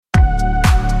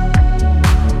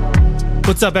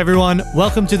What's up, everyone?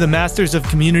 Welcome to the Masters of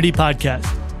Community podcast.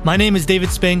 My name is David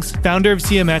Spinks, founder of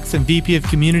CMX and VP of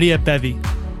Community at Bevy.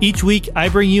 Each week, I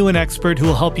bring you an expert who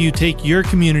will help you take your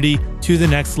community to the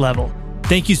next level.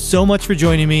 Thank you so much for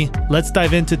joining me. Let's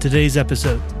dive into today's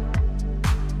episode.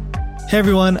 Hey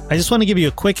everyone, I just want to give you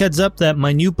a quick heads up that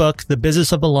my new book, The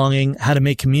Business of Belonging, How to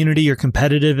Make Community Your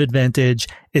Competitive Advantage,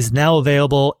 is now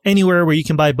available anywhere where you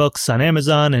can buy books on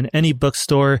Amazon and any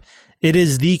bookstore. It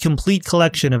is the complete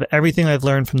collection of everything I've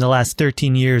learned from the last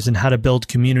 13 years in how to build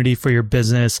community for your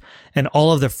business and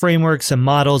all of the frameworks and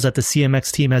models that the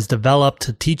CMX team has developed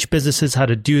to teach businesses how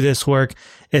to do this work.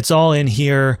 It's all in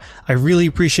here. I really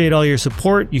appreciate all your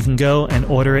support. You can go and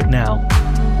order it now.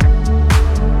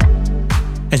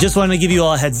 I just wanted to give you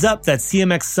all a heads up that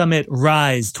CMX Summit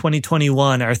Rise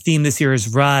 2021, our theme this year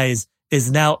is Rise,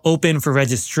 is now open for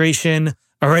registration.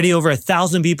 Already over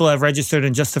 1,000 people have registered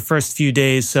in just the first few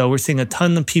days. So we're seeing a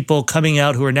ton of people coming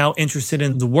out who are now interested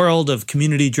in the world of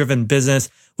community-driven business.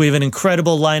 We have an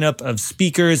incredible lineup of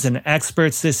speakers and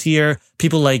experts this year.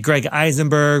 People like Greg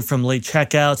Eisenberg from Late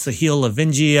Checkout, Sahil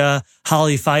Lavingia,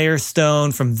 Holly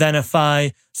Firestone from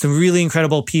Venify. Some really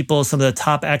incredible people, some of the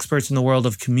top experts in the world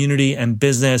of community and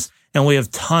business. And we have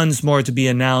tons more to be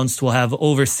announced. We'll have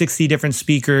over 60 different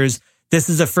speakers. This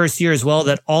is the first year as well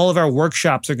that all of our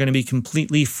workshops are going to be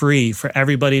completely free for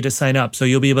everybody to sign up. So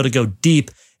you'll be able to go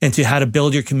deep into how to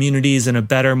build your communities in a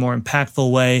better, more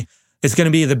impactful way. It's going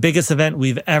to be the biggest event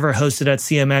we've ever hosted at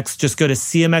CMX. Just go to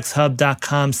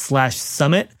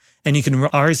cmxhub.com/summit and you can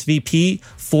RSVP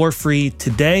for free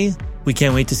today. We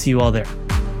can't wait to see you all there.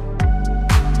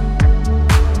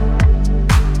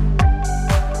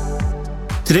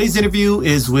 Today's interview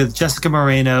is with Jessica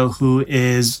Moreno, who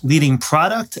is leading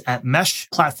product at Mesh,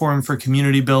 platform for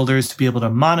community builders to be able to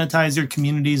monetize your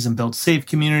communities and build safe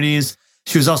communities.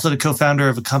 She was also the co-founder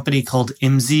of a company called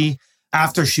Imzy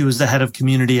after she was the head of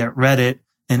community at Reddit.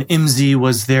 And Imzy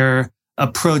was their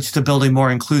approach to building more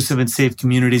inclusive and safe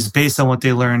communities based on what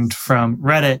they learned from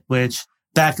Reddit, which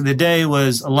back in the day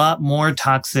was a lot more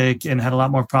toxic and had a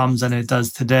lot more problems than it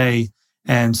does today.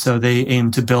 And so they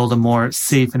aim to build a more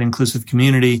safe and inclusive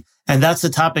community. And that's the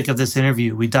topic of this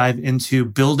interview. We dive into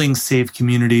building safe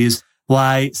communities,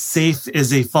 why safe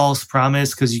is a false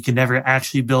promise, because you can never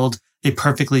actually build a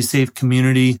perfectly safe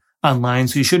community online.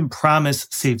 So you shouldn't promise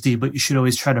safety, but you should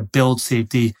always try to build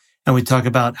safety. And we talk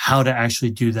about how to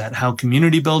actually do that, how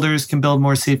community builders can build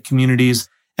more safe communities,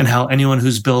 and how anyone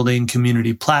who's building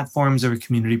community platforms or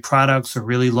community products or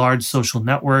really large social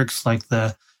networks like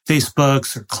the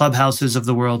Facebooks or Clubhouses of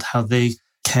the world, how they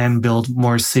can build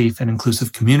more safe and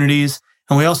inclusive communities.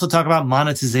 And we also talk about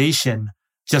monetization.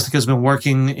 Jessica's been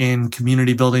working in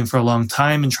community building for a long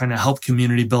time and trying to help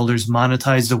community builders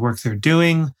monetize the work they're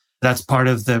doing. That's part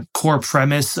of the core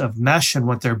premise of Mesh and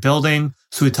what they're building.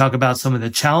 So we talk about some of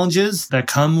the challenges that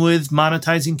come with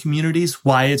monetizing communities,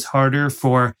 why it's harder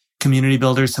for community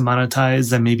builders to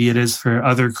monetize than maybe it is for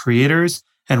other creators,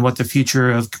 and what the future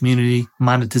of community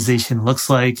monetization looks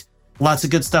like. Lots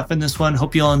of good stuff in this one.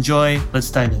 Hope you all enjoy. Let's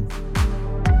dive in.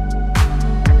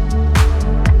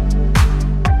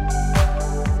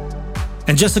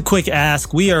 And just a quick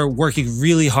ask, we are working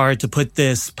really hard to put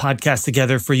this podcast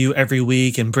together for you every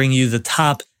week and bring you the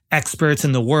top experts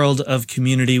in the world of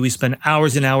community. We spend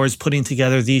hours and hours putting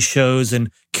together these shows and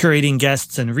curating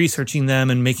guests and researching them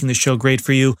and making the show great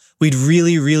for you. We'd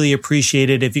really, really appreciate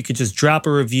it if you could just drop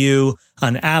a review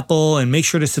on Apple and make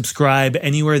sure to subscribe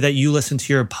anywhere that you listen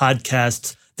to your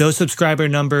podcasts. Those subscriber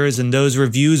numbers and those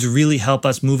reviews really help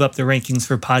us move up the rankings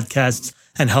for podcasts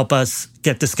and help us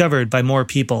get discovered by more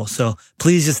people. So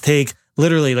please just take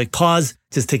pause,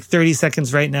 just take 30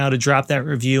 seconds right now to drop that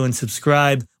review and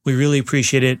subscribe. We really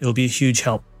appreciate it. It'll be a huge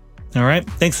help. All right.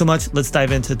 Thanks so much. Let's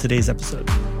dive into today's episode.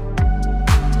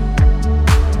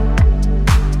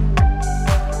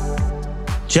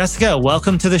 Jessica,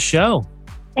 welcome to the show.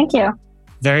 Thank you.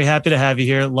 Very happy to have you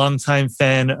here. Longtime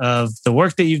fan of the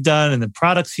work that you've done and the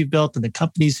products you've built and the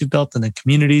companies you've built and the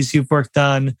communities you've worked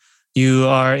on. You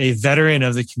are a veteran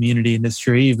of the community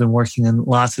industry. You've been working in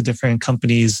lots of different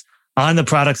companies on the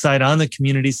product side, on the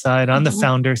community side, on the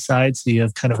founder side. So you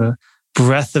have kind of a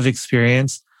breadth of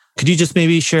experience. Could you just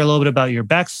maybe share a little bit about your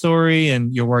backstory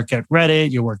and your work at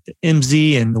Reddit, your work at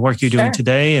Imzy, and the work you're doing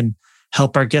today, and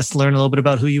help our guests learn a little bit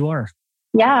about who you are?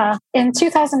 Yeah. In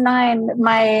 2009,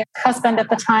 my husband at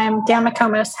the time, Dan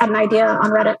McComas, had an idea on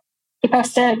Reddit. He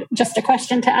posted just a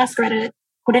question to ask Reddit,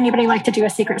 would anybody like to do a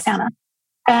Secret Santa?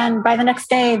 And by the next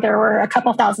day, there were a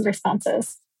couple thousand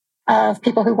responses of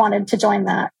people who wanted to join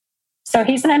that. So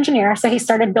he's an engineer. So he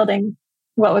started building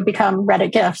what would become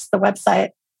Reddit Gifts, the website.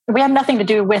 We had nothing to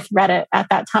do with Reddit at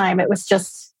that time. It was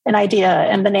just an idea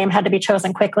and the name had to be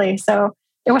chosen quickly. So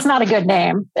it was not a good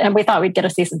name. And we thought we'd get a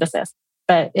cease and desist,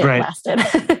 but it lasted.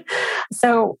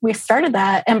 So we started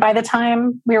that. And by the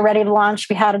time we were ready to launch,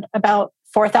 we had about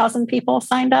 4,000 people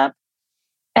signed up.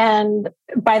 And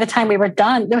by the time we were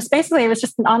done, it was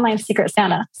just an online Secret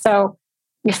Santa. So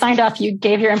you signed up, you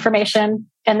gave your information,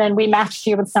 and then we matched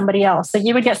you with somebody else. So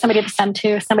you would get somebody to send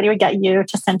to, somebody would get you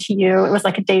to send to you. It was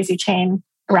like a daisy chain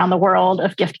around the world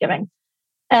of gift giving.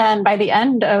 And by the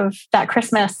end of that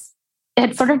Christmas, it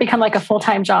had sort of become like a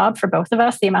full-time job for both of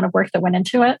us, the amount of work that went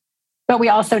into it. But we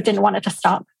also didn't want it to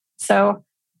stop. So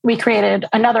we created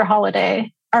another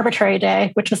holiday, Arbitrary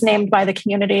Day, which was named by the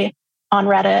community on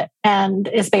Reddit and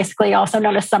is basically also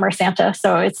known as Summer Santa.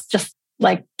 So it's just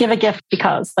like give a gift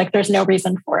because like there's no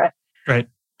reason for it. Right.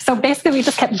 So basically we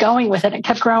just kept going with it. It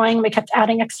kept growing. We kept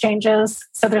adding exchanges.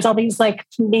 So there's all these like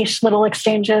niche little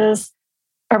exchanges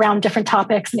around different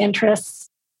topics and interests.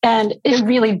 And it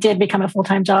really did become a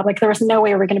full-time job. Like there was no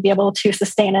way we were going to be able to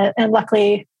sustain it. And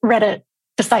luckily Reddit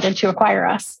decided to acquire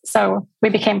us. So we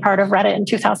became part of Reddit in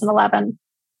 2011.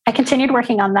 I continued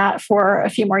working on that for a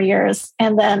few more years.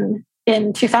 And then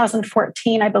in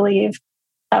 2014, I believe,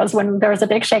 that was when there was a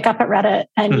big shakeup at Reddit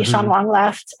and Yishan Wang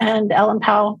left and Ellen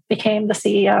Pao became the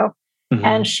CEO.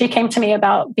 And she came to me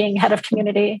about being head of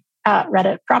community at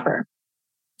Reddit proper.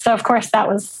 So of course, that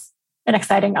was an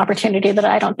exciting opportunity that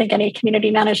I don't think any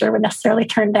community manager would necessarily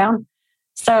turn down.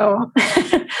 So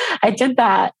I did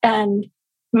that. And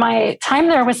my time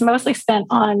there was mostly spent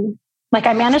on, like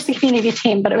I managed the community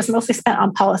team, but it was mostly spent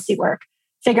on policy work,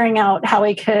 figuring out how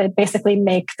we could basically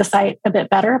make the site a bit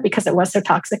better because it was so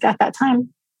toxic at that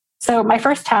time. So my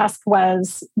first task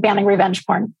was banning revenge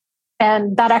porn.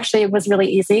 And that actually was really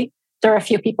easy. There were a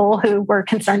few people who were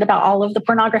concerned about all of the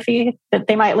pornography that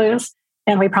they might lose.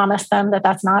 And we promised them that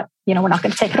that's not, we're not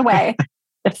going to take it away.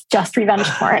 It's just revenge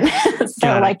porn.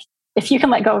 So like, if you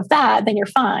can let go of that, then you're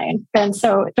fine. And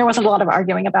so there wasn't a lot of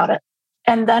arguing about it.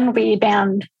 And then we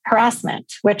banned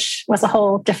harassment, which was a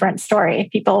whole different story.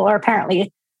 People are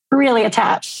apparently really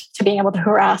attached to being able to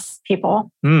harass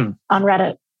people on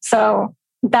Reddit. So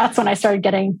that's when I started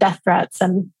getting death threats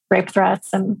and rape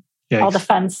threats and all the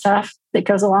fun stuff that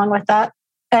goes along with that.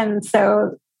 And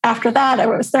so after that, I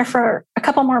was there for a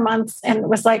couple more months and it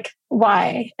was like,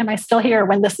 why am I still here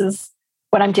when this is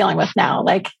what I'm dealing with now?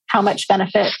 Like, how much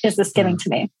benefit is this giving to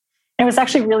me? It was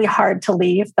actually really hard to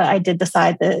leave, but I did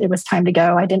decide that it was time to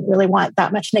go. I didn't really want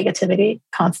that much negativity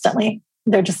constantly.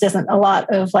 There just isn't a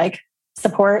lot of like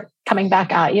support coming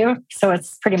back at you. So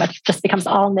it's pretty much just becomes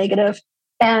all negative.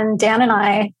 And Dan and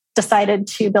I decided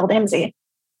to build IMSI.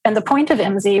 And the point of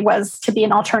IMSI was to be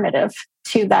an alternative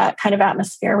to that kind of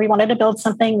atmosphere. We wanted to build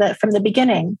something that from the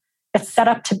beginning, it's set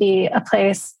up to be a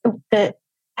place that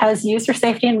has user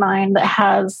safety in mind, that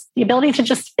has the ability to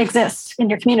just exist in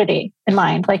your community in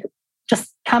mind. Like,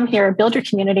 just come here, build your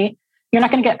community. You're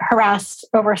not going to get harassed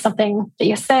over something that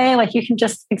you say. Like, you can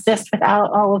just exist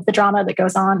without all of the drama that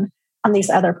goes on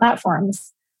these other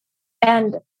platforms.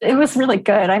 And it was really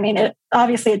good. I mean, it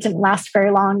didn't last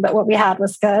very long, but what we had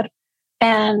was good.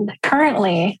 And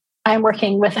currently, I'm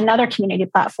working with another community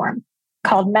platform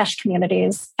called Mesh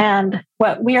Communities. And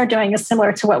what we are doing is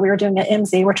similar to what we were doing at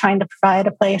IMSI. We're trying to provide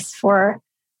a place for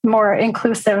more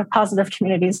inclusive, positive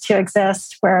communities to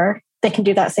exist where they can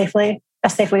do that safely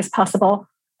as possible.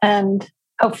 And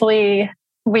hopefully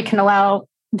we can allow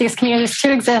these communities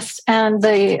to exist and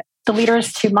the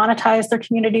leaders to monetize their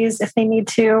communities if they need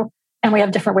to. And we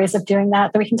have different ways of doing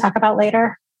that we can talk about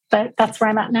later. But that's where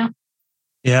I'm at now.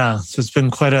 Yeah. So it's been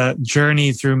quite a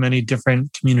journey through many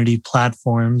different community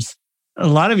platforms. A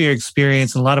lot of your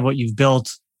experience and a lot of what you've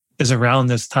built is around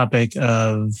this topic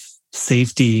of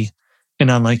safety in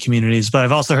online communities. But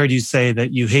I've also heard you say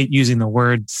that you hate using the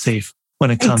word safe when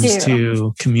it comes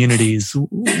to communities.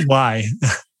 Why?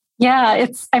 Yeah,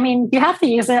 you have to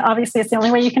use it. Obviously, it's the only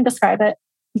way you can describe it.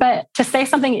 But to say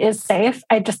something is safe,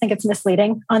 I just think it's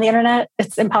misleading on the internet.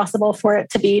 It's impossible for it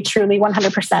to be truly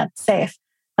 100% safe.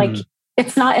 Like,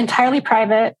 it's not entirely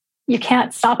private. You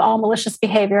can't stop all malicious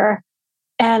behavior.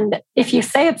 And if you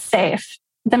say it's safe,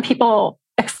 then people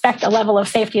expect a level of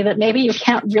safety that maybe you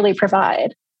can't really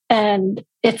provide. And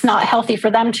it's not healthy for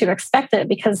them to expect it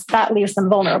because that leaves them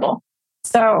vulnerable.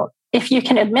 So if you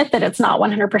can admit that it's not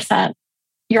 100%,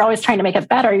 you're always trying to make it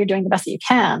better. You're doing the best that you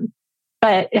can,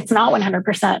 but it's not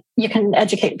 100%. You can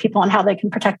educate people on how they can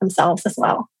protect themselves as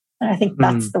well. And I think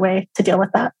that's the way to deal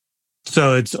with that.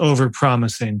 So it's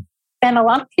over-promising. And a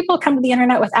lot of people come to the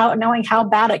internet without knowing how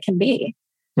bad it can be.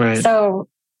 Right. So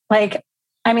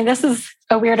this is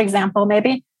a weird example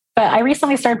maybe, but I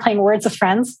recently started playing Words with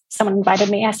Friends. Someone invited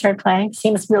me. I started playing.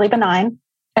 Seems really benign.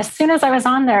 As soon as I was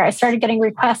on there, I started getting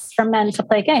requests from men to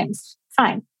play games.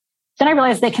 Fine. Then I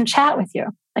realized they can chat with you.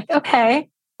 Like, okay,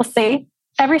 we'll see.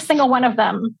 Every single one of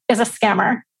them is a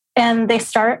scammer. And they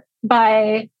start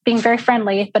by being very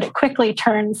friendly, but it quickly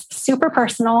turns super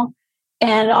personal.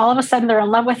 And all of a sudden they're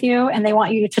in love with you and they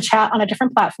want you to chat on a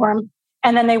different platform.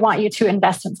 And then they want you to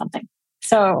invest in something.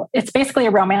 So it's basically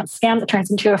a romance scam that turns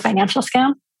into a financial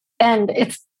scam. And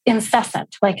it's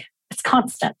incessant, like it's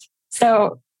constant.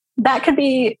 So that could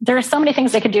be, there are so many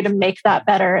things they could do to make that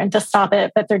better and to stop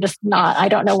it, but they're just not. I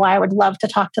don't know why. I would love to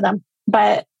talk to them,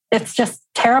 but it's just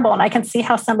terrible. And I can see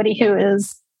how somebody who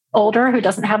is older, who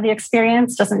doesn't have the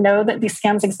experience, doesn't know that these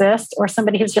scams exist, or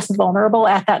somebody who's just vulnerable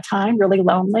at that time, really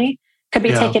lonely, could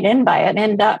be taken in by it and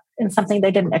end up in something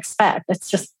they didn't expect. It's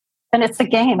just, and it's a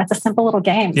game. It's a simple little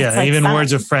game. Yeah, like even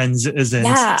words of friends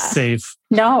isn't safe.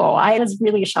 No, I was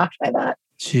really shocked by that.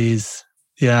 Jeez.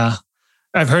 Yeah.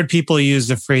 I've heard people use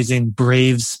the phrasing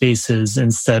brave spaces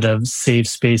instead of safe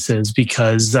spaces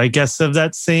because I guess of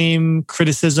that same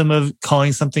criticism of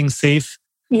calling something safe.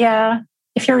 Yeah.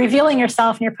 If you're revealing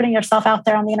yourself and you're putting yourself out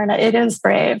there on the internet, it is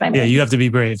brave. I mean, yeah, you have to be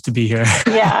brave to be here.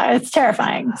 Yeah, it's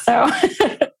terrifying. So,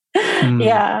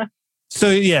 yeah.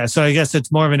 So I guess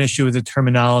it's more of an issue with the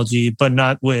terminology, but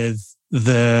not with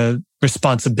the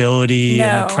responsibility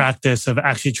and the practice of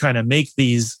actually trying to make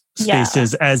these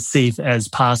spaces as safe as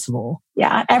possible.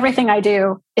 Yeah. Everything I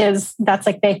do that's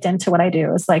like baked into what I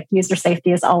do is like user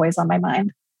safety is always on my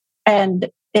mind. And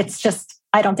it's just,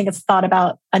 I don't think it's thought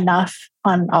about enough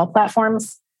on all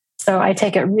platforms. So I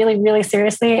take it really, really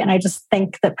seriously. And I just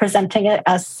think that presenting it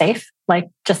as safe, like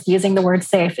just using the word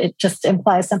safe, it just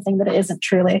implies something that it isn't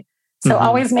truly. So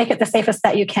always make it the safest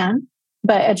that you can,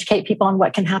 but educate people on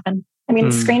what can happen. I mean,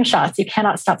 screenshots, you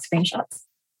cannot stop screenshots.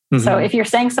 So if you're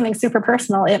saying something super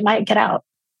personal, it might get out.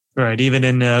 Right. Even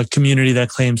in a community that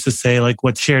claims to say like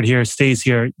what's shared here stays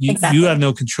here, you have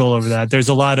no control over that. There's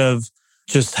a lot of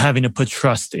just having to put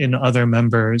trust in other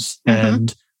members.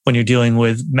 And when you're dealing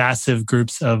with massive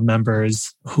groups of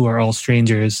members who are all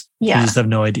strangers, you just have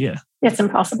no idea. It's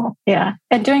impossible. Yeah.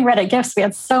 And doing Reddit gifts, we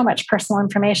had so much personal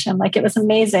information. Like it was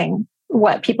amazing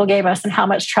what people gave us and how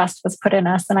much trust was put in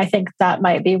us. And I think that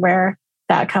might be where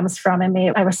that comes from in me.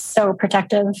 I was so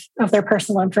protective of their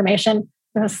personal information.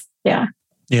 It was,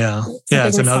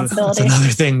 it's another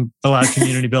thing. A lot of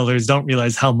community builders don't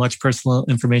realize how much personal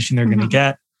information they're going to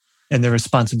get and their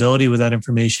responsibility with that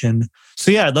information.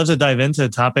 So I'd love to dive into the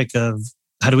topic of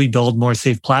how do we build more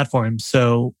safe platforms?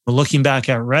 So looking back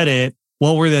at Reddit,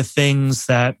 what were the things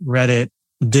that Reddit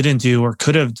didn't do or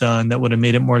could have done that would have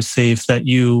made it more safe that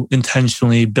you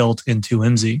intentionally built into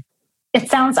Whimsy?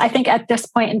 I think at this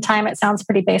point in time, it sounds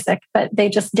pretty basic, but they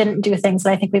just didn't do things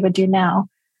that I think we would do now.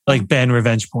 Like ban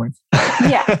revenge porn.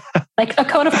 Like a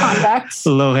code of conduct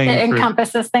that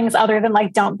encompasses things other than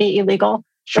like don't be illegal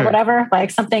or whatever,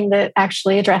 like something that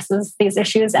actually addresses these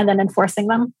issues and then enforcing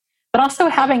them. But also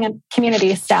having a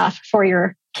community staff for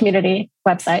your community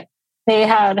website. They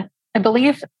had, I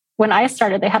believe when I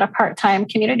started, they had a part-time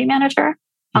community manager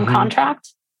on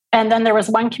contract. And then there was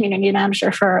one community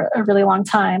manager for a really long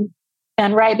time.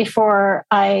 And right before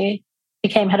I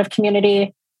became head of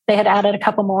community, they had added a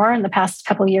couple more in the past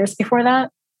couple of years before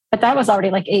that. But that was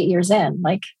already like 8 years in.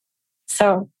 Like,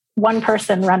 so one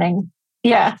person running.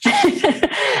 Yeah.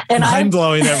 And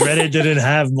mind-blowing that Reddit didn't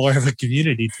have more of a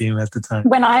community team at the time.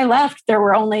 When I left, there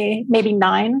were only maybe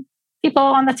 9 people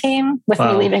on the team. With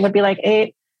me leaving would be like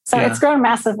 8. So it's grown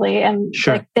massively. And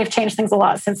like, they've changed things a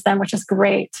lot since then, which is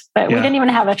great. But we didn't even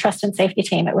have a trust and safety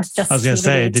team. It was just I was going to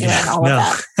say, of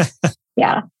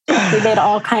that. We made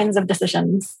all kinds of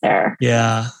decisions there.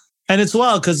 Yeah. And it's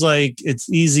wild because like it's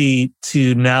easy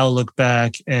to now look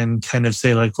back and kind of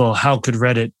say like, well, how could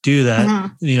Reddit do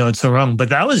that? It's so wrong. But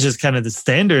that was just kind of the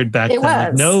standard back then.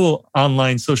 Like, no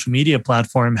online social media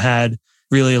platform had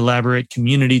really elaborate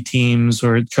community teams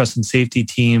or trust and safety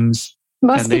teams.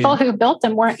 Most people who built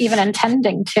them weren't even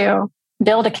intending to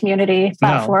build a community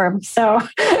platform. So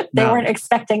they weren't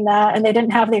expecting that and they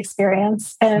didn't have the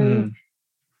experience. And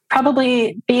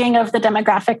probably being of the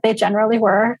demographic they generally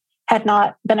were, had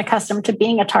not been accustomed to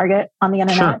being a target on the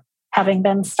internet, having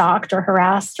been stalked or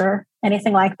harassed or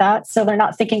anything like that. So they're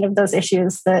not thinking of those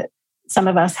issues that some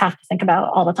of us have to think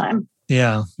about all the time.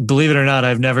 Yeah. Believe it or not,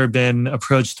 I've never been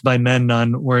approached by men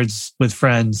on Words with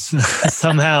Friends.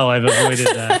 Somehow I've avoided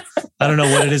that. I don't know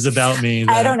what it is about me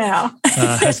that I don't know.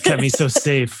 Has kept me so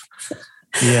safe.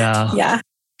 Yeah. Yeah.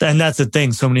 And that's the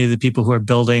thing. So many of the people who are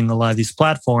building a lot of these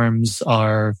platforms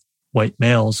are white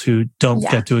males who don't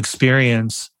get to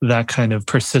experience that kind of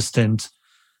persistent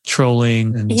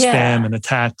trolling and spam and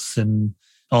attacks and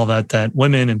all that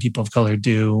women and people of color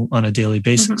do on a daily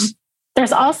basis.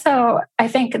 There's also, I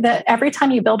think that every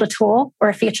time you build a tool or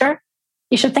a feature,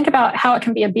 you should think about how it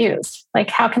can be abused. Like,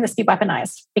 how can this be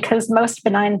weaponized? Because most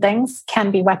benign things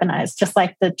can be weaponized, just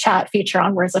like the chat feature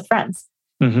on Words with Friends.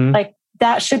 Mm-hmm. Like,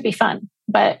 that should be fun,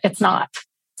 but it's not.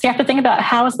 So you have to think about,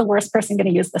 how is the worst person going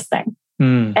to use this thing?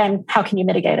 And how can you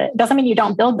mitigate it? It doesn't mean you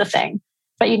don't build the thing,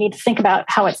 but you need to think about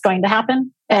how it's going to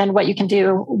happen and what you can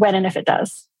do when and if it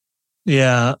does.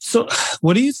 Yeah. So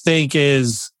what do you think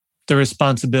is the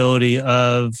responsibility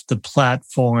of the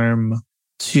platform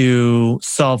to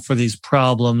solve for these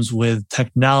problems with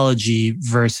technology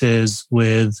versus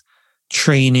with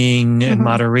training and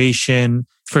moderation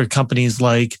for companies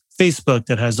like Facebook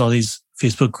that has all these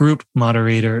Facebook group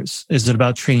moderators? Is it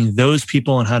about training those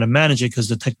people on how to manage it because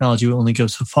the technology will only go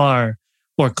so far?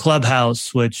 Or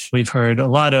Clubhouse, which we've heard a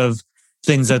lot of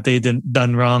things that they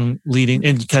done wrong, leading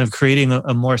and kind of creating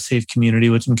a more safe community,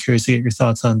 which I'm curious to get your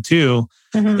thoughts on too.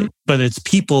 But it's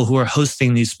people who are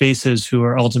hosting these spaces who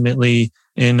are ultimately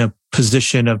in a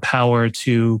position of power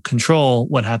to control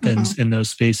what happens in those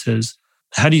spaces.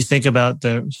 How do you think about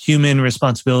the human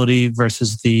responsibility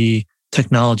versus the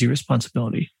technology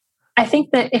responsibility? I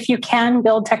think that if you can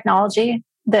build technology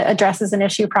that addresses an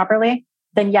issue properly,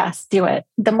 then yes, do it.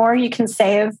 The more you can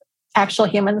save actual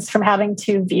humans from having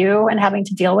to view and having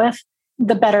to deal with,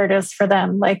 the better it is for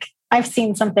them. Like, I've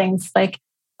seen some things like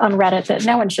on Reddit that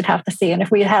no one should have to see. And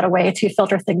if we had a way to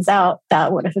filter things out,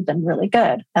 that would have been really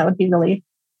good. That would be really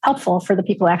helpful for the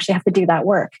people who actually have to do that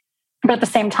work. But at the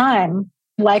same time,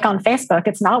 like on Facebook,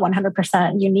 it's not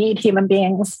 100%. You need human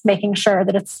beings making sure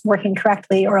that it's working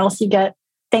correctly, or else you get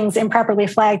things improperly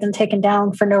flagged and taken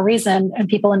down for no reason. And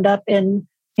people end up in,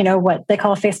 what they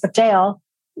call Facebook jail.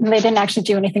 And they didn't actually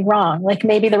do anything wrong. Like,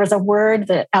 maybe there was a word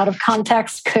that out of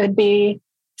context could be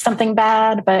something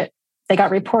bad, but they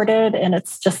got reported and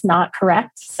it's just not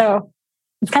correct. So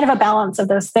it's kind of a balance of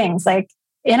those things. Like,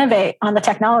 innovate on the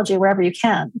technology wherever you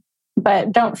can,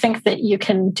 but don't think that you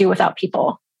can do without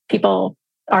people. People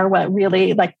are what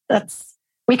really,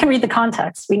 we can read the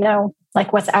context. We know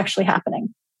what's actually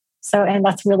happening. So, and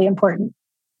that's really important.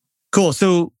 Cool.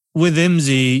 So with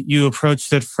IMSI, you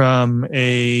approached it from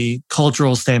a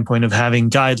cultural standpoint of having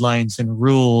guidelines and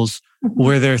rules.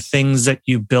 Were there things that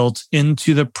you built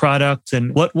into the product,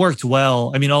 and what worked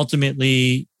well? I mean,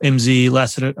 ultimately, IMSI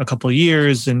lasted a couple of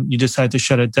years and you decided to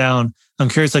shut it down. I'm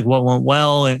curious, what went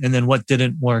well and then what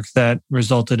didn't work that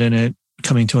resulted in it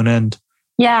coming to an end?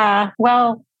 Yeah,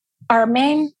 well,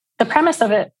 the premise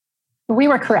of it, we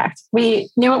were correct. We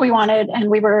knew what we wanted, and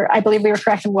I believe we were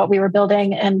correct in what we were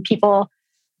building, and people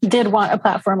did want a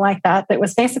platform like that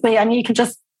was basically, you can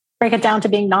just break it down to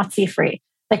being Nazi free.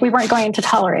 We weren't going to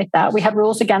tolerate that. We had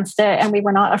rules against it, and we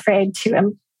were not afraid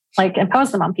to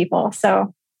impose them on people.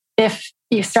 So if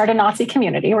you start a Nazi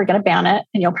community, we're going to ban it,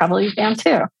 and you'll probably be banned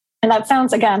too. And that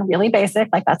sounds, again, really basic.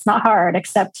 That's not hard,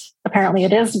 except apparently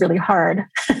it is really hard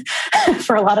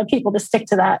for a lot of people to stick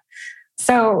to that.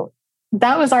 So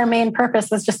that was our main purpose,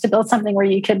 was just to build something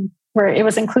where it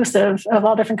was inclusive of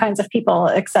all different kinds of people,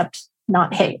 except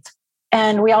not hate.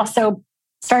 And we also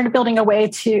started building a way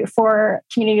for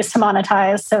communities to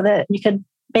monetize, so that you could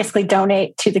basically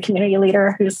donate to the community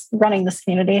leader who's running this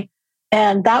community.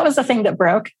 And that was the thing that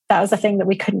broke. That was the thing that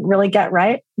we couldn't really get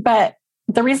right. But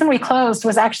the reason we closed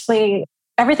was actually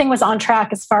everything was on track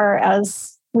as far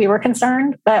as we were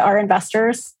concerned, but our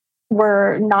investors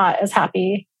were not as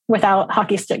happy without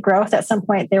hockey stick growth. At some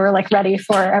point, they were ready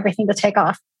for everything to take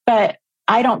off. But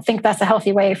I don't think that's a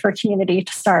healthy way for a community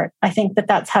to start. I think that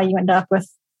that's how you end up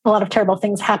with a lot of terrible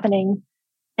things happening,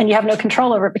 and you have no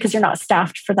control over it because you're not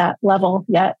staffed for that level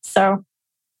yet. So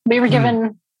we were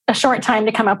given a short time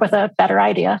to come up with a better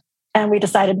idea, and we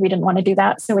decided we didn't want to do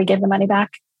that. So we gave the money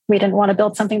back. We didn't want to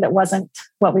build something that wasn't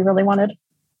what we really wanted.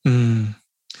 Yeah.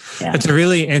 It's a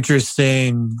really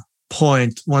interesting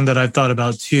point, one that I've thought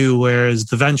about too, whereas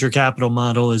the venture capital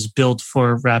model is built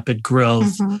for rapid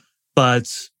growth.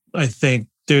 But I think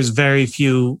there's very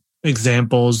few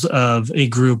examples of a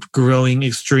group growing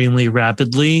extremely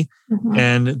rapidly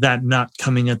and that not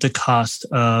coming at the cost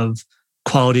of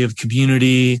quality of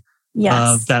community,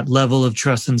 of that level of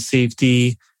trust and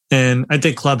safety. And I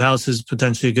think Clubhouse is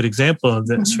potentially a good example of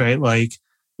this, right?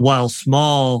 While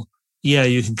small,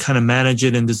 you can kind of manage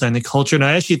it and design the culture. And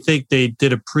I actually think they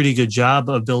did a pretty good job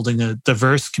of building a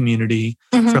diverse community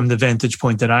from the vantage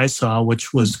point that I saw,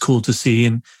 which was cool to see,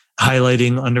 and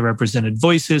highlighting underrepresented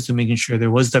voices and making sure there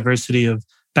was diversity of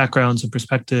backgrounds and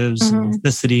perspectives and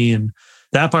ethnicity. And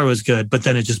that part was good. But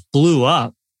then it just blew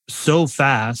up so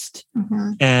fast.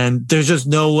 And there's just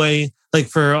no way, like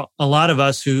for a lot of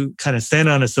us who kind of stand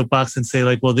on a soapbox and say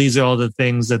like, well, these are all the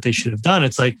things that they should have done.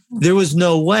 It's like, there was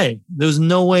no way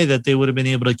that they would have been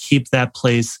able to keep that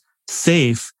place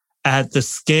safe at the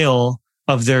scale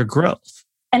of their growth.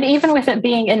 And even with it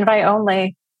being invite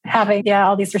only, having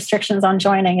all these restrictions on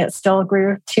joining, it still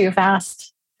grew too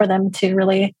fast for them to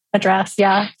really address.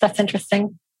 Yeah, that's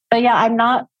interesting. But yeah,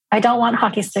 I don't want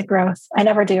hockey stick growth. I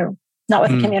never do. Not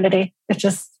with the community. It's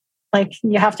just like,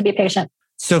 you have to be patient.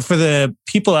 So for the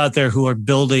people out there who are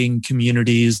building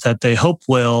communities that they hope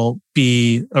will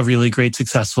be a really great,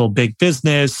 successful, big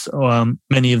business,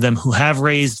 many of them who have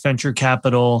raised venture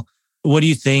capital, what do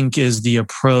you think is the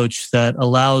approach that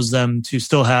allows them to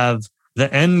still have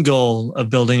the end goal of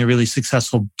building a really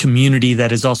successful community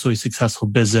that is also a successful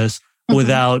business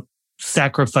without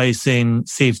sacrificing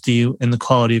safety and the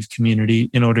quality of community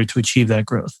in order to achieve that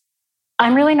growth?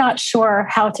 I'm really not sure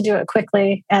how to do it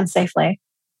quickly and safely.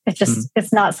 It's just,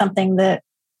 it's not something that,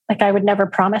 like, I would never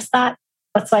promise that.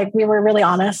 It's like, we were really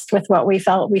honest with what we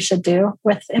felt we should do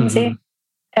with IMSI.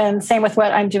 And same with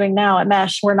what I'm doing now at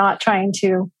Mesh. We're not trying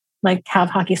to like have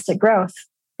hockey stick growth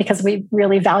because we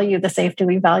really value the safety.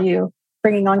 We value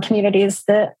bringing on communities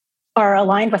that are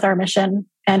aligned with our mission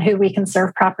and who we can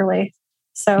serve properly.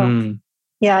 So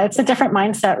yeah, it's a different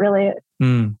mindset, really.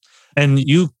 And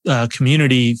you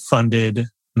community funded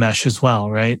Mesh as well,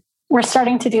 right? We're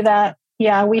starting to do that.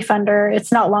 Yeah, WeFunder.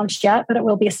 It's not launched yet, but it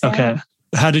will be soon. Okay.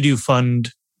 How did you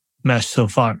fund Mesh so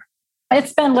far?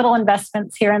 It's been little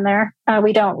investments here and there.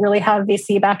 We don't really have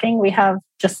VC backing. We have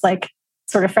just like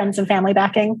sort of friends and family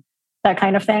backing, that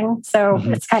kind of thing. So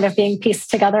it's kind of being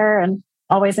pieced together and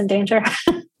always in danger.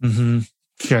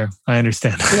 Sure, I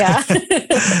understand. Yeah.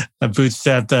 I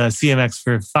bootstrapped CMX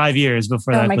for 5 years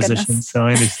before that acquisition, goodness. so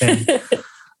I understand.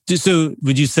 So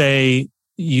would you say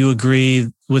you agree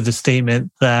with the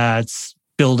statement that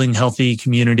building healthy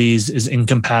communities is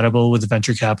incompatible with the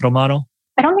venture capital model?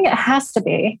 I don't think it has to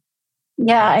be.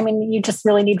 Yeah, I mean, you just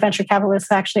really need venture capitalists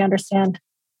to actually understand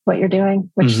what you're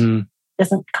doing, which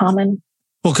isn't common.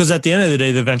 Well, because at the end of the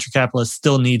day, the venture capitalist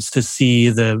still needs to see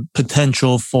the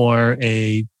potential for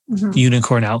a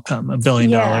unicorn outcome, $1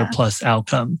 billion plus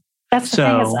outcome. That's the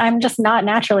thing is, I'm just not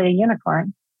naturally a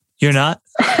unicorn. You're not?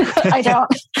 I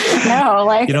don't. No,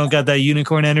 like you don't got that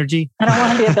unicorn energy. I don't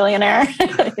want to be a billionaire.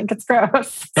 I think it's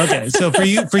gross. Okay, so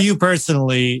for you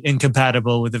personally,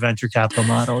 incompatible with the venture capital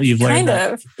model. You've learned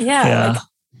kind of, yeah. Like,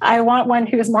 I want one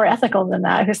who's more ethical than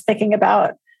that, who's thinking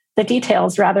about the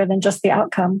details rather than just the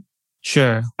outcome.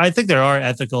 Sure, I think there are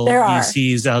ethical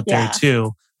VCs out there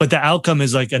too. But the outcome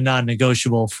is like a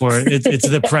non-negotiable for it's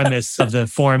the premise of the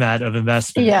format of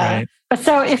investment. Yeah. Right? But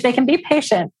so if they can be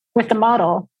patient with the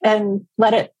model and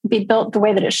let it be built the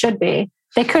way that it should be,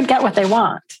 they could get what they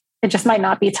want. It just might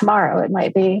not be tomorrow. It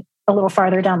might be a little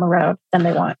farther down the road than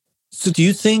they want. So do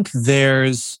you think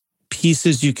there's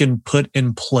pieces you can put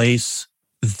in place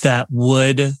that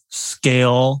would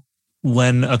scale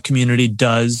when a community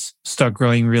does start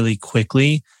growing really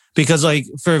quickly? Because like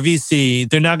for a VC,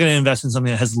 they're not going to invest in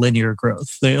something that has linear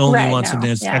growth. They only want something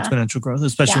that's exponential growth,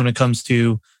 especially when it comes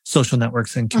to social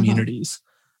networks and communities.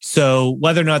 So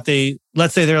whether or not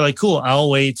let's say they're like, cool, I'll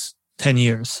wait 10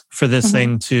 years for this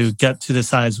thing to get to the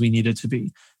size we need it to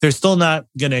be. They're still not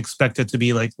going to expect it to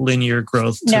be like linear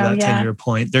growth to that 10-year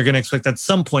point. They're going to expect at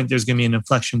some point there's going to be an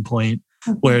inflection point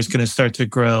where it's going to start to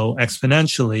grow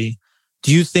exponentially.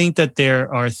 Do you think that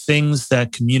there are things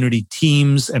that community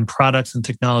teams and products and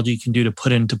technology can do to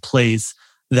put into place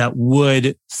that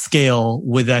would scale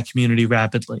with that community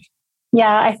rapidly?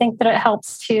 Yeah, I think that it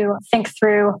helps to think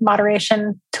through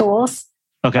moderation tools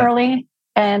early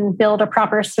and build a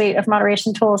proper suite of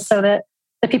moderation tools so that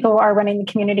the people who are running the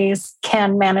communities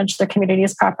can manage their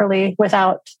communities properly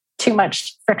without too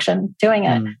much friction doing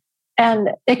it. And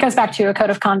it goes back to a code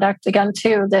of conduct again,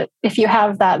 too, that if you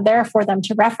have that there for them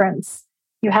to reference,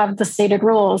 you have the stated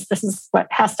rules. This is what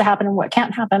has to happen and what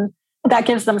can't happen. That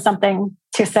gives them something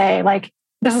to say, like,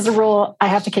 this is a rule, I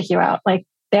have to kick you out. Like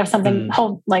they have something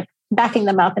backing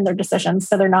them up in their decisions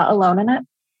so they're not alone in it.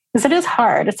 Because it is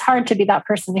hard. It's hard to be that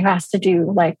person who has to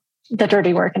do like the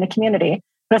dirty work in a community,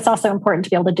 but it's also important to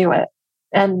be able to do it.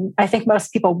 And I think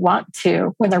most people want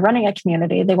to, when they're running a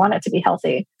community, they want it to be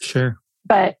healthy. Sure.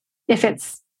 But if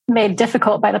it's made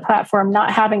difficult by the platform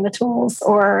not having the tools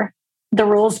or the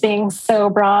rules being so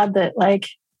broad that like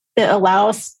it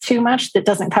allows too much that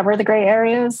doesn't cover the gray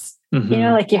areas, you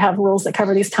know, like you have rules that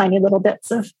cover these tiny little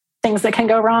bits of things that can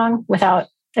go wrong without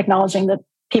acknowledging that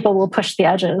people will push the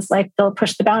edges, like they'll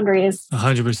push the boundaries.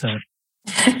 100%.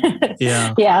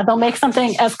 Yeah. Yeah. They'll make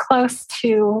something as close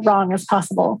to wrong as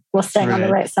possible while staying on the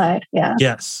right side. Yeah.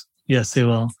 Yes. Yes, they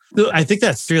will. I think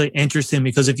that's really interesting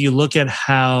because if you look at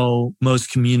how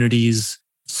most communities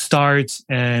start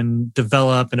and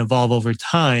develop and evolve over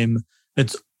time,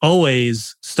 it's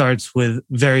always starts with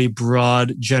very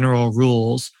broad general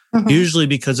rules. Usually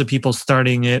because the people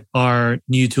starting it are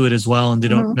new to it as well, and they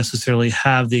don't necessarily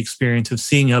have the experience of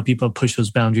seeing how people push those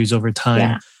boundaries over time.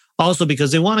 Yeah. Also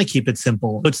because they want to keep it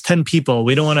simple. It's 10 people.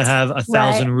 We don't want to have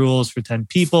 1,000 rules for 10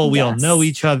 people. We all know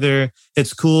each other.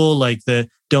 It's cool. Like the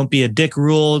don't be a dick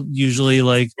rule. Usually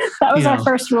like... That was our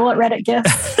first rule at Reddit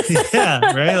Gifts. Yeah,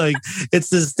 right? Like it's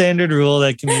the standard rule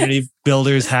that community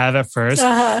builders have at first.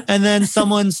 And then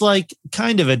someone's like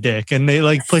kind of a dick and they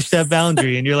like push that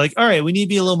boundary. And you're like, all right, we need to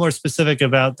be a little more specific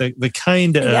about the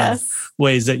kind of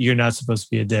ways that you're not supposed to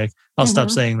be a dick. I'll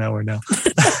stop saying that word now.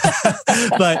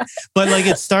 but like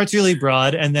it starts really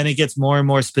broad and then it gets more and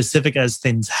more specific as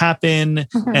things happen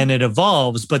and it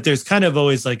evolves. But there's kind of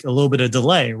always like a little bit of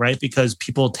delay, right? Because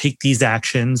people take these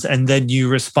actions and then you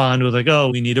respond with like, oh,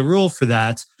 we need a rule for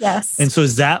that. Yes. And so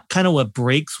is that kind of what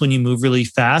breaks when you move really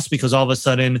fast? Because all of a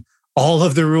sudden, all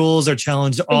of the rules are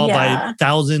challenged all by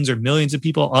thousands or millions of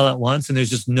people all at once. And there's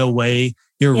just no way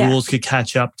your rules could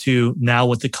catch up to now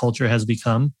what the culture has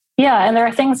become. Yeah. And there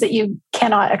are things that you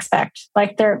cannot expect.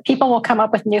 Like people will come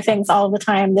up with new things all the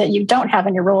time that you don't have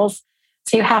in your rules.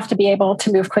 So you have to be able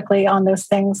to move quickly on those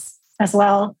things as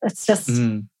well. It's just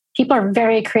people are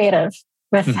very creative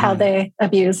with how they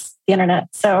abuse the internet.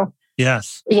 So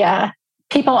yeah,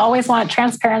 people always want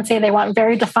transparency. They want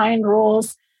very defined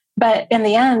rules. But in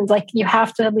the end, like you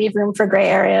have to leave room for gray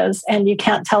areas and you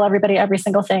can't tell everybody every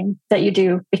single thing that you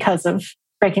do because of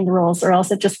breaking the rules, or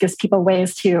else it just gives people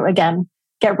ways to, again,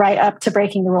 get right up to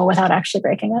breaking the rule without actually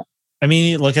breaking it. I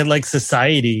mean, look at like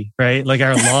society, right? Like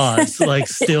our laws, like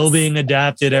still being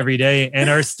adapted every day and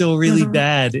are still really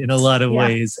bad in a lot of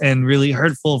ways and really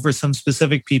hurtful for some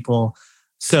specific people.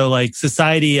 So like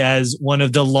society as one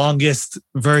of the longest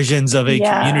versions of a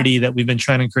community that we've been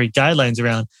trying to create guidelines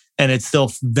around. And it's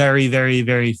still very, very,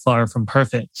 very far from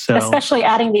perfect. So, especially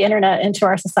adding the internet into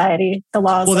our society, the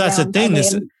laws. Well, that's the thing.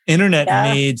 This internet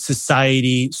made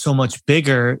society so much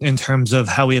bigger in terms of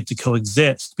how we have to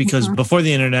coexist. Because before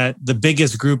the internet, the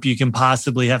biggest group you can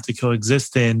possibly have to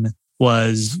coexist in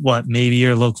was maybe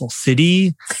your local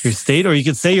city, your state, or you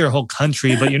could say your whole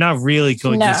country, but you're not really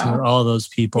coexisting with all those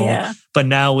people. Yeah. But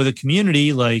now with a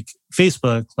community like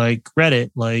Facebook, like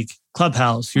Reddit, like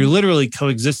Clubhouse, you're literally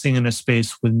coexisting in a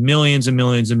space with millions and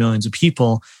millions and millions of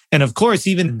people. And of course,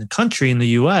 even in the country, in the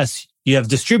US, you have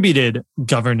distributed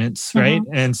governance, right?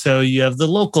 And so you have the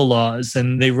local laws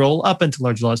and they roll up into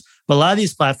large laws. But a lot of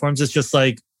these platforms, it's just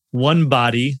like one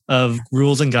body of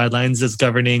rules and guidelines that's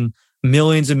governing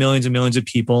millions and millions and millions of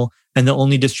people. And the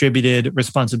only distributed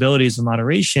responsibilities of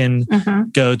moderation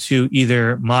go to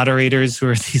either moderators who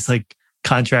are these like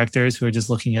contractors who are just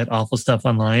looking at awful stuff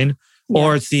online,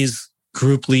 or it's these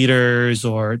group leaders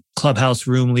or Clubhouse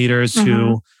room leaders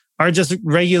who are just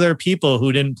regular people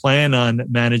who didn't plan on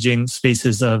managing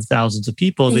spaces of thousands of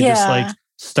people. They just like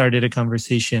started a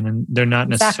conversation and they're not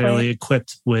necessarily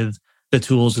equipped with the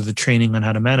tools or the training on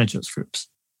how to manage those groups.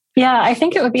 Yeah, I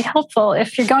think it would be helpful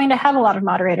if you're going to have a lot of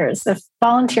moderators, if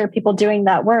volunteer people doing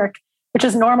that work, which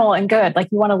is normal and good. Like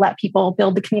you want to let people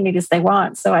build the communities they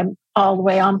want. So I'm all the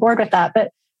way on board with that.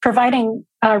 But providing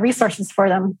resources for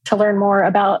them to learn more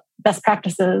about best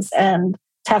practices and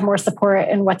to have more support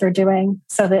in what they're doing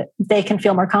so that they can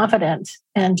feel more confident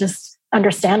and just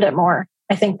understand it more.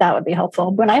 I think that would be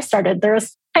helpful. When I started, I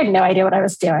had no idea what I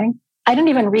was doing. I didn't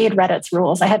even read Reddit's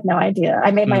rules. I had no idea.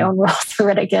 I made my own rules for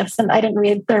Reddit Gifts and I didn't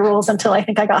read their rules until I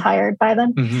think I got hired by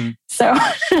them. So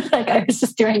like I was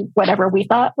just doing whatever we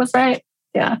thought was right.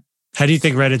 Yeah. How do you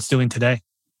think Reddit's doing today?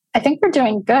 I think we're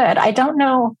doing good. I don't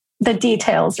know the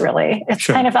details really. It's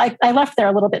kind of, I left there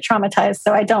a little bit traumatized,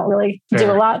 so I don't really do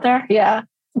a lot there. Yeah.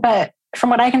 But from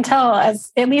what I can tell,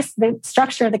 as at least the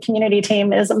structure of the community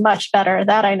team is much better.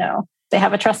 That I know. They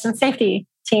have a trust and safety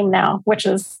team now, which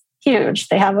is huge.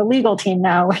 They have a legal team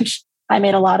now, which I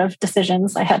made a lot of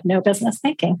decisions I had no business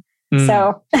making.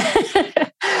 So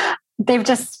they've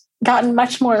just gotten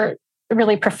much more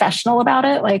really professional about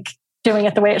it, like doing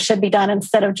it the way it should be done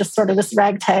instead of just sort of this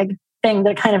ragtag thing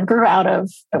that kind of grew out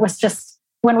of. It was just,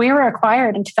 when we were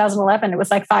acquired in 2011, it was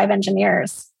like 5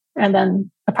 engineers and then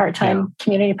a part-time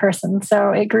community person.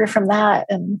 So it grew from that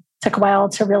and took a while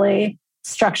to really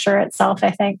structure itself, I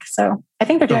think. So I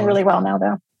think they're doing really well now,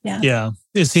 though. Yeah.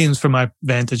 It seems from my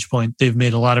vantage point, they've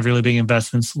made a lot of really big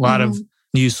investments, a lot of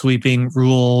new sweeping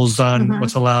rules on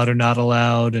what's allowed or not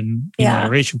allowed and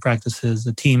moderation practices.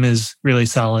 The team is really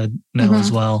solid now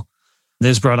as well.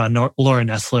 There's brought on Laura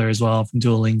Nessler as well from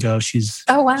Duolingo. She's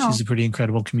a pretty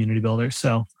incredible community builder.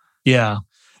 So yeah.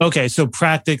 Okay. So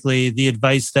practically the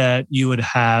advice that you would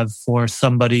have for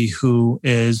somebody who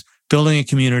is building a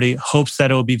community, hopes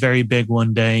that it will be very big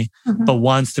one day, but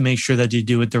wants to make sure that you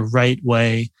do it the right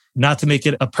way, not to make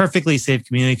it a perfectly safe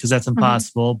community because that's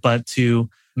impossible, but to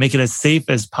make it as safe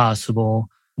as possible.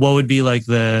 What would be like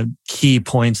the key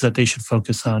points that they should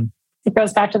focus on? It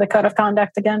goes back to the code of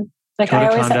conduct again. Like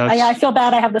I feel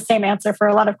bad. I have the same answer for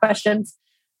a lot of questions,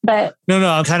 but no,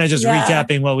 I'm kind of just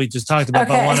recapping what we just talked about.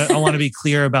 Okay. But I want to be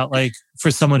clear about like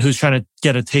for someone who's trying to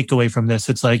get a takeaway from this,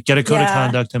 it's like get a code of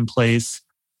conduct in place.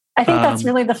 I think that's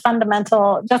really the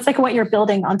fundamental. That's like what you're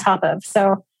building on top of.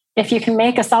 So if you can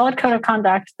make a solid code of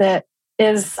conduct that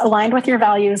is aligned with your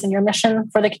values and your mission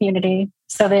for the community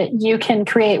so that you can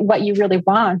create what you really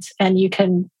want and you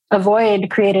can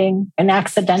avoid creating an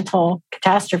accidental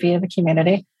catastrophe of the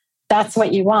community. That's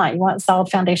what you want. You want a solid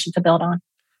foundation to build on.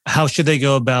 How should they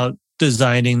go about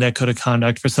designing that code of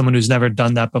conduct for someone who's never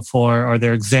done that before? Are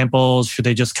there examples? Should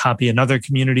they just copy another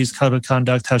community's code of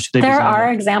conduct? How should they There design are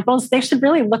that? examples. They should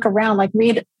really look around, like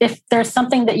read, if there's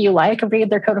something that you like, read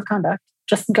their code of conduct.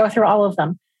 Just go through all of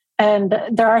them. And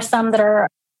there are some that are,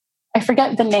 I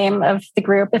forget the name of the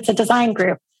group. It's a design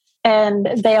group. And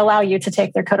they allow you to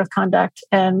take their code of conduct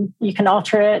and you can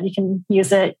alter it, you can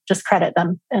use it, just credit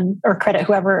them or credit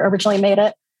whoever originally made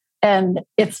it. And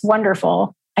it's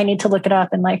wonderful. I need to look it up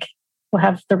and we'll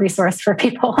have the resource for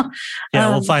people. Yeah,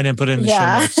 we'll find and put it in the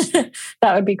show notes.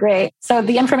 That would be great. So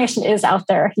the information is out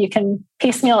there. You can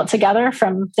piecemeal it together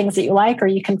from things that you like, or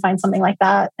you can find something like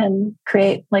that and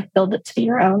build it to be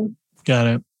your own. Got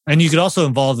it. And you could also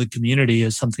involve the community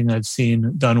as something I've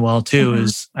seen done well too,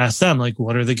 is ask them,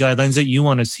 what are the guidelines that you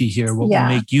want to see here? What will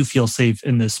make you feel safe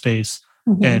in this space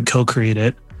and co-create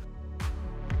it?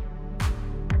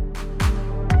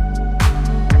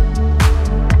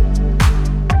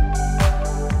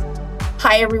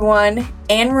 Hi everyone,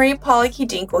 Anne-Marie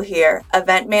Pollocky-Dinkle here,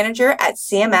 event manager at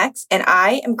CMX, and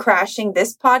I am crashing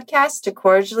this podcast to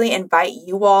cordially invite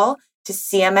you all to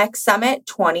CMX Summit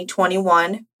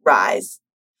 2021 Rise.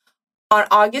 On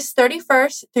August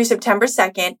 31st through September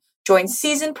 2nd, join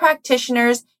seasoned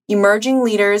practitioners, emerging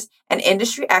leaders, and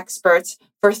industry experts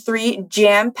for 3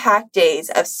 jam-packed days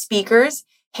of speakers,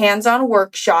 hands-on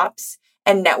workshops,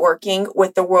 and networking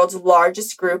with the world's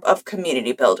largest group of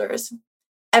community builders.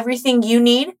 Everything you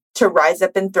need to rise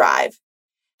up and thrive.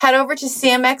 Head over to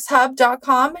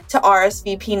cmxhub.com to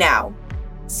RSVP now.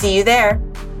 See you there.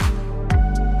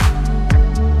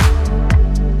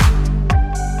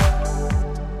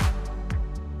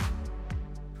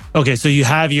 Okay, so you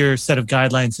have your set of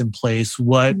guidelines in place.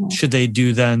 What should they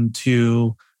do then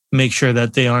to make sure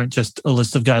that they aren't just a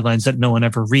list of guidelines that no one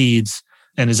ever reads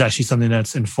and is actually something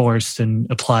that's enforced and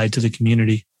applied to the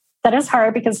community? That is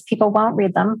hard because people won't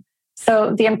read them.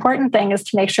 So the important thing is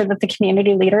to make sure that the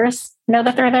community leaders know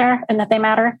that they're there and that they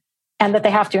matter and that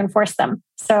they have to enforce them.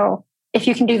 So if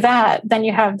you can do that, then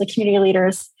you have the community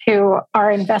leaders who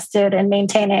are invested in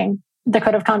maintaining the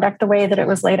code of conduct the way that it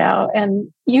was laid out.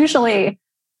 And usually,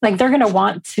 they're going to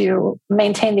want to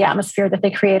maintain the atmosphere that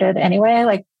they created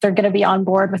anyway. They're going to be on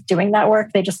board with doing that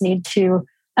work. They just need to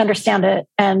understand it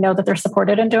and know that they're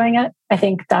supported in doing it. I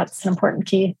think that's an important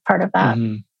key part of that.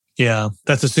 Yeah,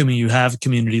 that's assuming you have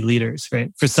community leaders,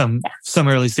 right? For some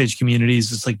early stage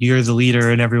communities, it's you're the leader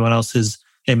and everyone else is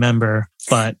a member.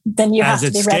 But then you have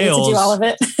to be ready to do all of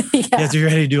it. You have to be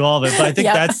ready to do all of it. But I think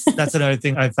that's another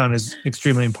thing I found is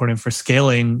extremely important for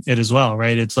scaling it as well,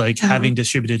 right? It's having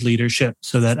distributed leadership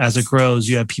so that as it grows,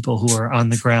 you have people who are on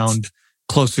the ground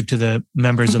closer to the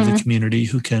members of the community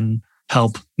who can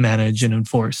help manage and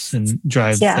enforce and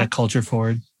drive that culture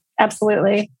forward.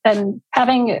 Absolutely. And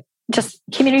having just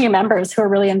community members who are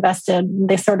really invested,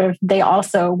 they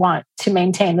also want to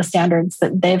maintain the standards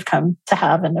that they've come to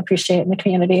have and appreciate in the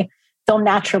community. They'll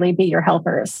naturally be your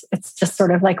helpers. It's just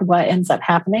what ends up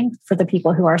happening for the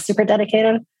people who are super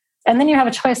dedicated. And then you have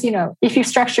a choice, if you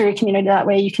structure your community that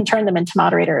way, you can turn them into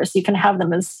moderators. You can have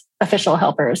them as official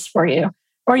helpers for you,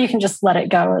 or you can just let it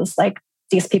go as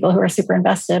these people who are super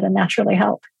invested and naturally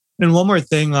help. And one more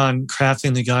thing on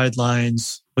crafting the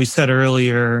guidelines. We said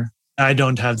earlier, I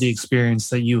don't have the experience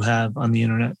that you have on the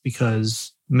internet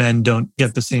because men don't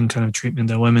get the same kind of treatment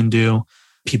that women do.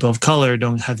 People of color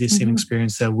don't have the same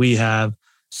experience that we have.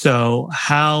 So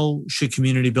how should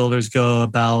community builders go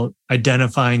about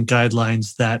identifying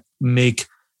guidelines that make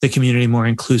the community more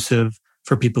inclusive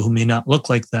for people who may not look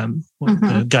like them,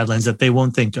 the guidelines that they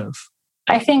won't think of?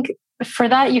 I think for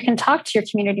that, you can talk to your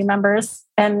community members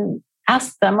and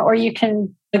ask them, or you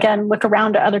can, again, look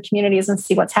around at other communities and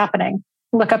see what's happening.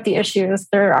 Look up the issues.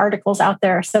 There are articles out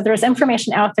there. So there's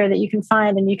information out there that you can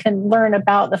find and you can learn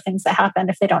about the things that happen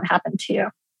if they don't happen to you.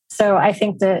 So I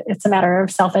think that it's a matter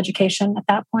of self-education at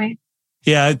that point.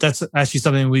 Yeah, that's actually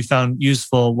something we found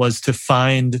useful, was to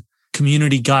find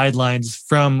community guidelines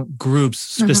from groups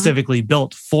specifically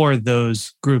built for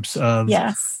those groups of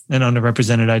an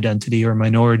underrepresented identity or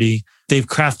minority. They've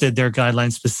crafted their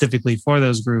guidelines specifically for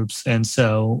those groups. And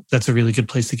so that's a really good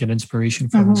place to get inspiration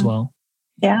from as well.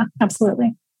 Yeah,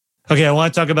 absolutely. Okay, I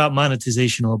want to talk about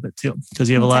monetization a little bit too, because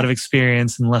you have a lot of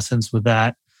experience and lessons with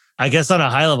that. I guess on a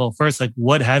high level, first, like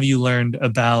what have you learned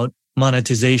about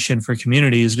monetization for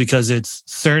communities? Because it's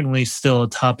certainly still a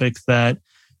topic that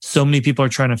so many people are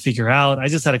trying to figure out. I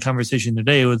just had a conversation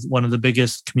today with one of the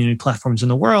biggest community platforms in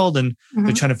the world, and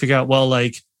they're trying to figure out, well,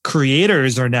 like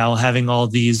creators are now having all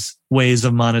these ways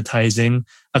of monetizing.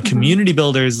 A community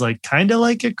builder is like kind of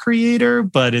like a creator,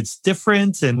 but it's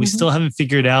different. And we still haven't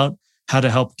figured out how to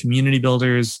help community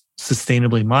builders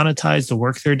sustainably monetize the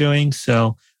work they're doing.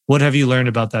 So what have you learned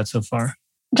about that so far?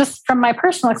 Just from my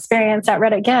personal experience at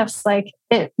Reddit Gifts, like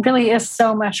it really is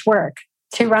so much work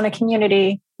to run a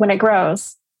community when it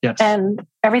grows. Yes. And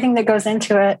everything that goes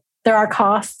into it, there are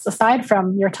costs aside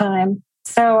from your time.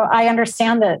 So I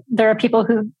understand that there are people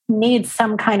who need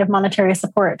some kind of monetary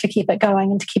support to keep it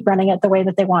going and to keep running it the way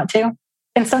that they want to.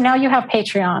 And so now you have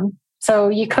Patreon. So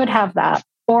you could have that,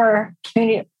 or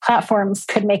community platforms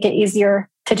could make it easier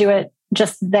to do it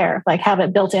just there, like have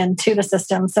it built into the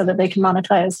system so that they can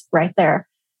monetize right there.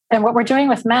 And what we're doing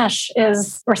with Mesh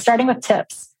is we're starting with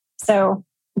tips. So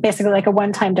basically like a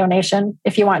one-time donation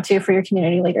if you want to for your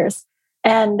community leaders.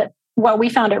 And what we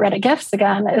found at Reddit Gifts,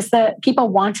 again, is that people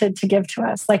wanted to give to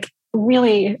us. Like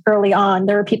really early on,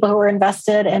 there were people who were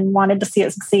invested and wanted to see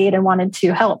it succeed and wanted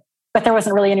to help. But there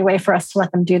wasn't really any way for us to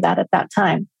let them do that at that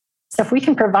time. So if we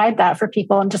can provide that for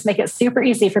people and just make it super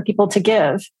easy for people to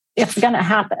give, it's going to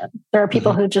happen. There are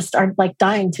people who just are like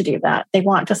dying to do that. They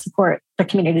want to support their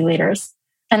community leaders.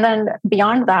 And then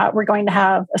beyond that, we're going to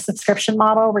have a subscription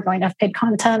model. We're going to have paid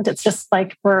content. It's just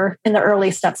like we're in the early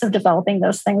steps of developing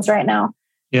those things right now.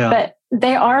 Yeah. But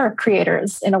they are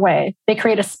creators in a way. They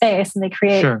create a space and they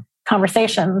create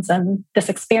conversations and this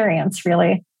experience,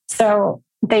 really. So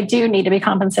they do need to be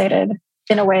compensated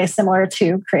in a way similar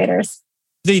to creators.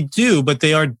 They do, but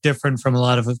they are different from a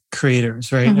lot of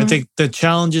creators, right? I think the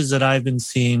challenges that I've been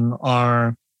seeing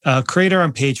are a creator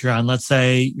on Patreon. Let's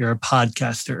say you're a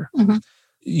podcaster.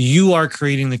 You are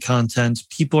creating the content.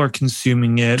 People are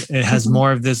consuming it. It has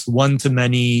more of this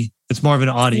one-to-many. It's more of an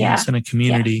audience and a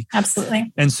community. Yeah,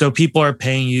 absolutely. And so people are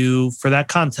paying you for that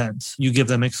content. You give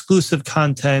them exclusive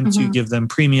content. You give them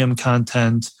premium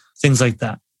content, things like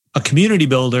that. A community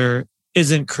builder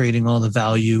isn't creating all the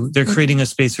value. They're creating a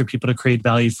space for people to create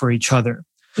value for each other.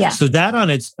 Yeah. So that on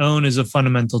its own is a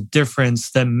fundamental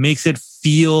difference that makes it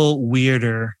feel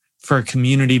weirder for a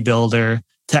community builder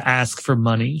to ask for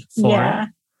money for it.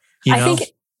 You know? I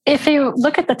think if you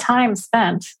look at the time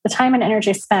spent, the time and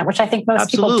energy spent, which I think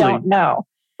most people don't know,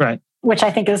 right? Which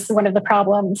I think is one of the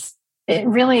problems. It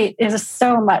really is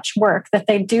so much work that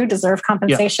they do deserve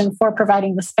compensation for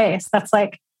providing the space. That's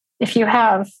like if you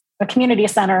have a community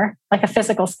center, like a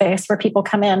physical space where people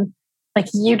come in, like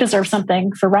you deserve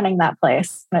something for running that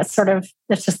place. And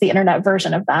it's just the internet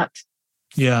version of that.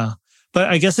 Yeah. But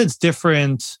I guess it's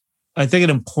different. I think an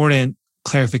important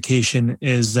clarification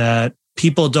is that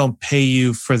people don't pay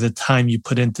you for the time you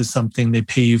put into something. They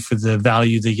pay you for the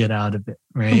value they get out of it,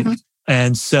 right?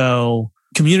 And so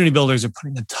community builders are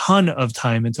putting a ton of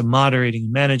time into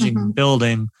moderating, managing, and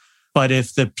building. But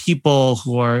if the people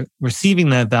who are receiving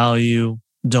that value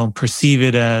don't perceive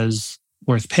it as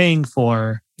worth paying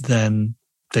for, then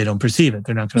they don't perceive it.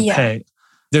 They're not going to pay.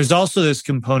 There's also this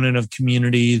component of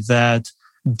community that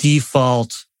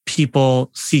default people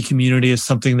see community as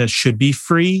something that should be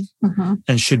free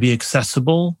and should be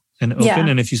accessible and open.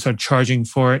 And if you start charging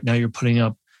for it, now you're putting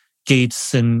up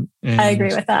gates and I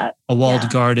agree with that. A walled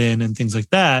garden and things like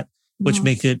that, which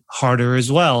make it harder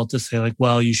as well to say like,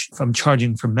 well, if I'm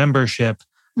charging for membership,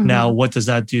 now what does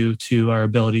that do to our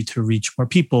ability to reach more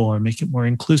people or make it more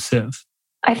inclusive?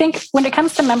 I think when it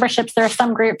comes to memberships, there are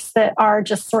some groups that are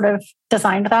just sort of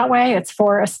designed that way. It's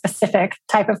for a specific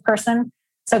type of person.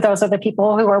 So those are the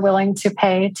people who are willing to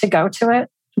pay to go to it.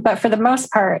 But for the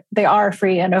most part, they are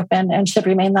free and open and should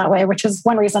remain that way, which is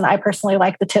one reason I personally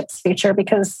like the tips feature,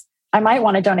 because I might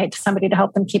want to donate to somebody to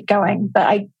help them keep going, but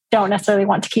I don't necessarily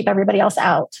want to keep everybody else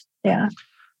out.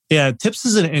 Yeah, tips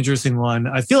is an interesting one.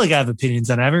 I feel like I have opinions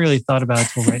and I haven't really thought about it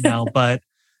till right now, but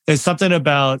There's something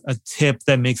about a tip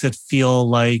that makes it feel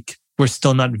like we're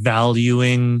still not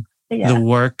valuing the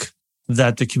work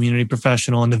that the community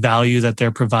professional and the value that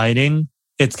they're providing.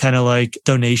 It's kind of like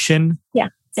donation. Yeah.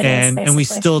 And we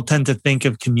still tend to think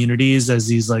of communities as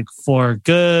these like for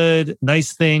good,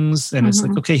 nice things. And it's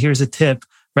like, okay, here's a tip,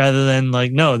 rather than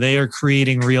like, no, they are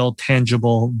creating real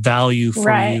tangible value for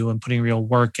you and putting real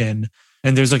work in.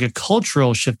 And there's like a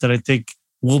cultural shift that I think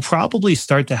will probably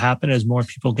start to happen as more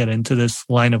people get into this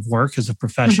line of work as a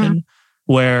profession,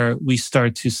 where we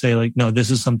start to say like, no, this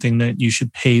is something that you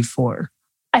should pay for.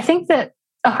 I think that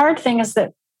a hard thing is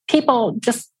that people,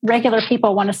 just regular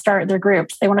people, want to start their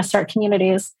groups. They want to start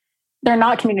communities. They're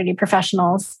not community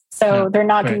professionals. So they're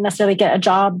not going to necessarily get a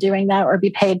job doing that or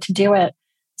be paid to do it.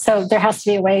 So there has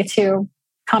to be a way to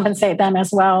compensate them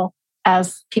as well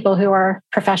as people who are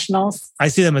professionals. I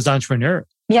see them as entrepreneurs.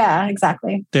 Yeah,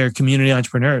 exactly. They're community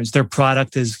entrepreneurs. Their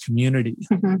product is community.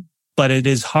 But it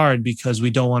is hard because we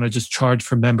don't want to just charge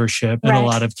for membership in a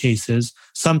lot of cases.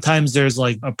 Sometimes there's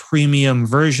like a premium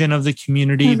version of the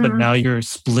community, but now you're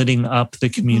splitting up the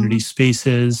community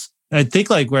spaces. I think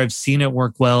like where I've seen it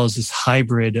work well is this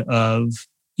hybrid of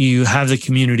you have the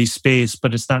community space,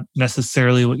 but it's not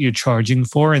necessarily what you're charging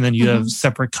for. And then you have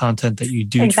separate content that you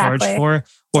do charge for.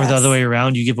 Or the other way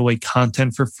around, you give away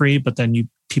content for free, but then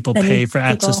people pay for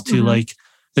access to like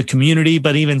the community.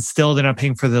 But even still, they're not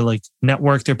paying for the like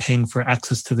network. They're paying for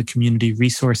access to the community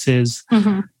resources,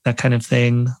 that kind of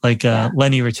thing. Like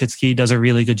Lenny Rachitsky does a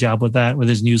really good job with that with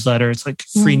his newsletter. It's like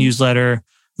free newsletter,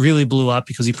 really blew up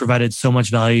because he provided so much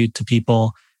value to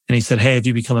people. And he said, hey, if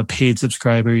you become a paid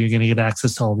subscriber, you're going to get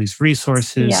access to all these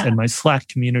resources and my Slack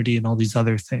community and all these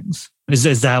other things. Is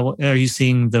that, are you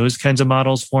seeing those kinds of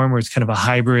models form where it's kind of a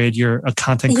hybrid? You're a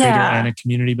content creator and a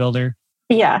community builder?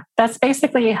 Yeah, that's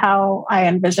basically how I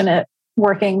envision it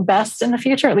working best in the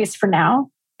future, at least for now.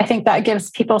 I think that gives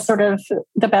people sort of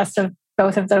the best of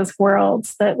both of those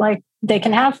worlds, that like you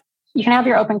can have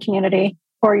your open community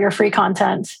or your free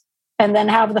content, and then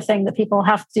have the thing that people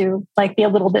have to like be a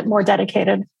little bit more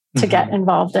dedicated to get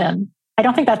involved in. I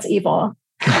don't think that's evil.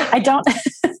 I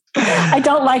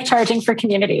don't like charging for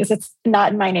communities. It's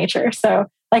not in my nature. So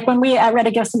like when we at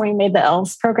Reddit Gifts, when we made the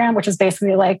Elves program, which is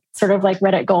basically like sort of like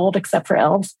Reddit Gold, except for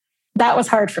elves, that was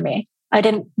hard for me. I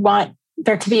didn't want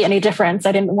there to be any difference.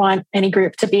 I didn't want any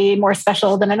group to be more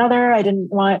special than another. I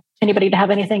didn't want anybody to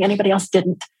have anything anybody else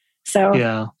didn't. So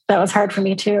that was hard for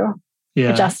me to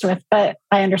adjust with, but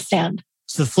I understand.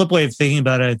 So the flip way of thinking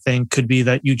about it, I think, could be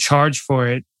that you charge for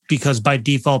it because by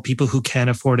default, people who can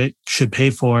afford it should pay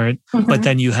for it. But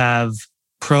then you have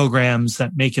programs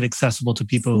that make it accessible to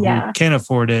people who can't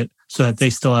afford it so that they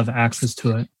still have access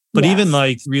to it. But even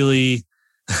like really,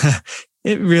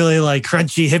 really like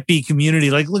crunchy hippie community,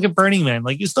 like look at Burning Man,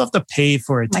 like you still have to pay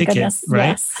for a ticket,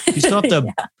 right? You still have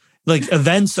to, like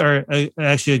events are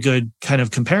actually a good kind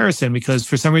of comparison because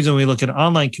for some reason we look at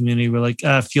online community, we're like,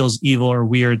 feels evil or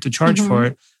weird to charge for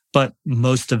it. But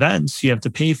most events you have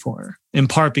to pay for, in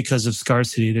part because of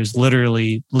scarcity. There's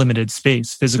literally limited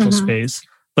space, physical space.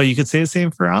 But you could say the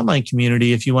same for online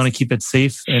community. If you want to keep it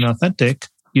safe and authentic,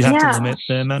 you have to limit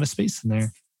the amount of space in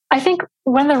there. I think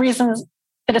one of the reasons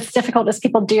that it's difficult is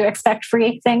people do expect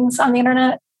free things on the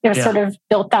internet. It was sort of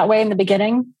built that way in the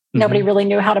beginning. Nobody really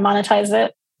knew how to monetize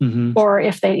it or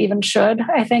if they even should,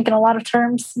 I think, in a lot of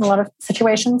terms, in a lot of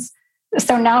situations.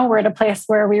 So now we're at a place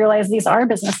where we realize these are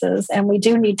businesses and we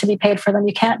do need to be paid for them.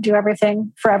 You can't do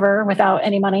everything forever without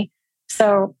any money.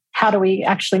 So how do we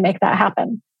actually make that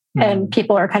happen? And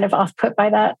people are kind of off-put by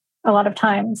that a lot of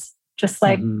times. Just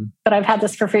like, but I've had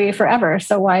this for free forever.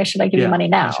 So why should I give you money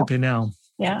now? I should pay now.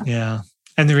 Yeah.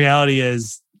 And the reality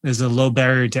is there's a low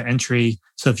barrier to entry.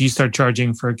 So if you start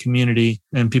charging for a community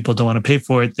and people don't want to pay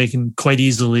for it, they can quite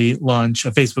easily launch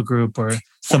a Facebook group or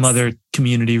some other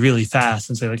community really fast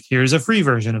and say like, here's a free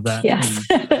version of that. Yes,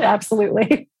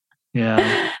 absolutely.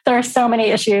 Yeah. There are so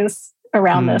many issues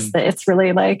around this that it's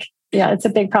really like, it's a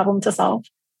big problem to solve.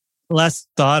 Last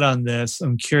thought on this.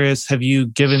 I'm curious, have you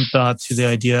given thought to the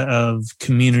idea of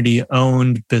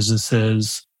community-owned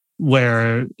businesses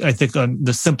where I think on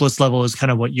the simplest level is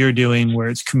kind of what you're doing, where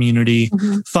it's community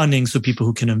funding so people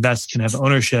who can invest can have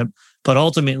ownership. But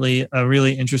ultimately, a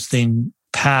really interesting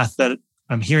path that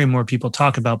I'm hearing more people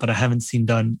talk about, but I haven't seen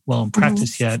done well in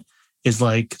practice yet, is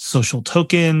like social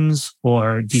tokens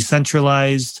or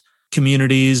decentralized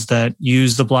communities that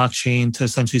use the blockchain to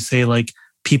essentially say like,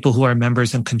 people who are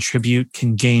members and contribute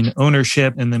can gain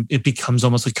ownership, and then it becomes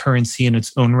almost a currency in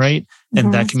its own right.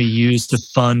 And that can be used to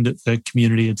fund the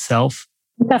community itself.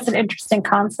 That's an interesting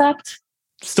concept.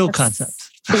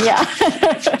 Concept. Yeah.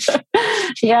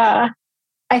 Yeah.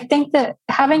 I think that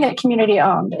having it community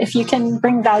owned, if you can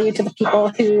bring value to the people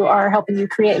who are helping you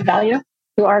create value,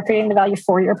 who are creating the value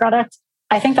for your product,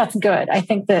 I think that's good. I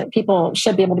think that people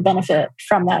should be able to benefit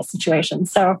from that situation.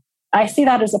 So I see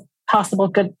that as a possible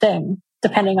good thing,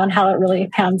 depending on how it really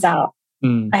pans out.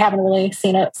 I haven't really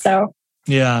seen it. So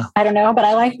yeah, I don't know, but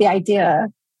I like the idea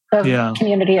of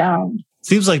community owned.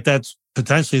 Seems like that's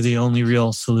potentially the only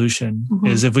real solution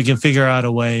is if we can figure out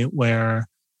a way where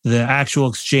the actual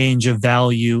exchange of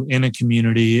value in a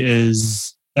community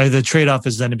is the trade-off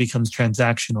is then it becomes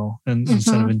transactional and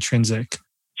instead of intrinsic.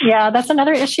 Yeah, that's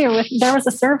another issue. There was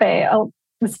a survey,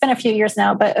 it's been a few years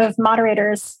now, but of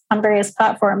moderators on various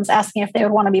platforms asking if they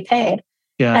would want to be paid.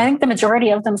 Yeah. I think the majority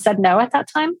of them said no at that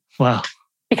time. Wow.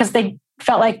 Because they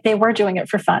felt like they were doing it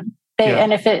for fun.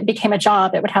 And if it became a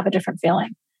job, it would have a different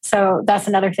feeling. So that's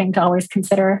another thing to always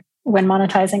consider when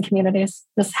monetizing communities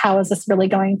is how is this really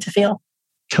going to feel?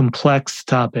 Complex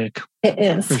topic. It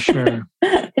is. For sure.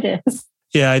 It is.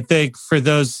 Yeah, I think for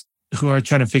those who are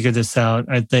trying to figure this out,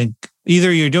 I think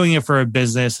either you're doing it for a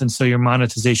business and so your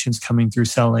monetization is coming through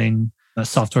selling a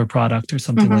software product or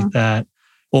something like that,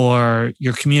 or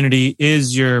your community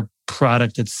is your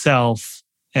product itself.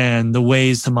 And the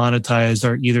ways to monetize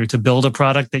are either to build a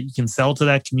product that you can sell to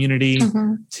that community,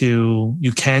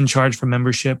 you can charge for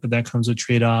membership, but that comes with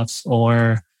trade-offs,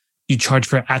 or you charge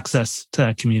for access to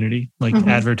that community, like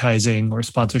advertising or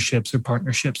sponsorships or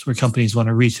partnerships where companies want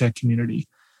to reach that community.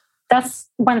 That's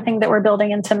one thing that we're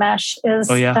building into Mesh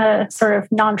is a sort of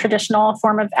non-traditional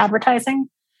form of advertising.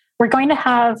 We're going to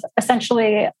have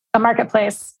essentially a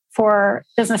marketplace for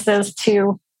businesses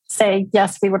to say,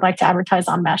 yes, we would like to advertise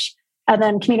on Mesh. And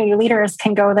then community leaders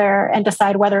can go there and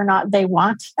decide whether or not they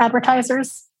want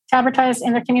advertisers to advertise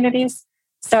in their communities.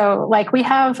 So like we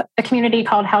have a community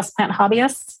called Houseplant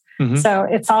Hobbyists. So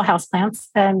it's all houseplants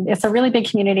and it's a really big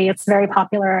community. It's very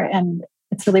popular and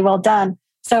it's really well done.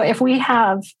 So if we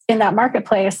have in that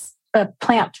marketplace a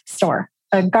plant store,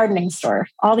 a gardening store,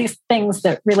 all these things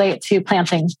that relate to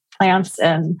planting plants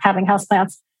and having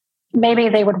houseplants, maybe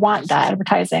they would want that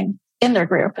advertising in their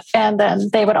group. And then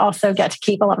they would also get to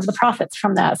keep a lot of the profits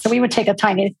from that. So we would take a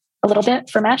little bit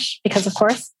for Mesh because of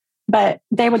course, but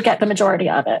they would get the majority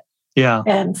of it. Yeah.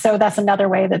 And so that's another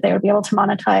way that they would be able to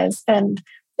monetize. And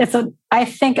it's I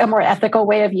think a more ethical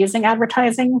way of using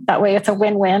advertising. That way it's a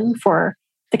win-win for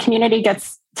the community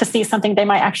gets to see something they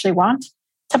might actually want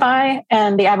to buy.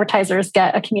 And the advertisers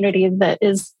get a community that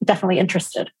is definitely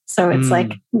interested. So it's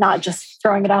like not just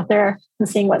throwing it out there and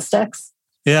seeing what sticks.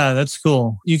 Yeah, that's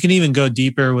cool. You can even go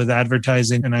deeper with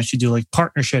advertising and actually do like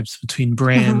partnerships between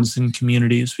brands and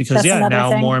communities because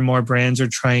now more and more brands are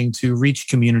trying to reach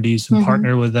communities and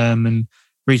partner with them and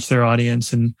reach their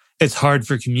audience. And it's hard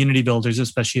for community builders,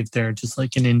 especially if they're just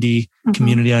like an indie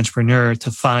community entrepreneur, to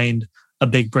find a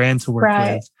big brand to work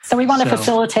with. So we want to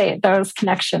facilitate those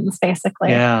connections, basically.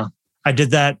 Yeah. I did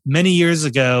that many years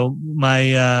ago.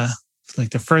 My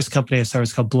the first company I started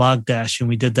was called Blog Dash, and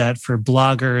we did that for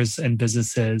bloggers and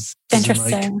businesses.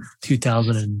 Interesting. In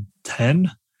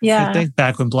 2010, I think,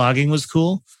 back when blogging was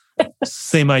cool.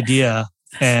 Same idea.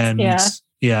 And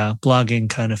blogging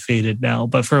kind of faded now.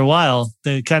 But for a while,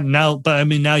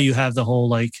 now you have the whole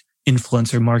like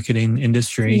influencer marketing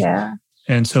industry. Yeah.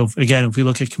 And so again, if we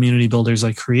look at community builders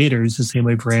like creators, the same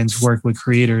way brands work with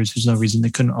creators, there's no reason they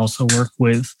couldn't also work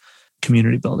with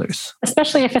community builders.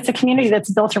 Especially if it's a community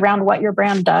that's built around what your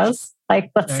brand does.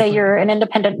 Like let's say you're an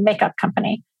independent makeup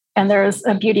company and there's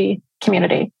a beauty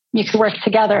community. You could work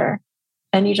together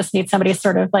and you just need somebody to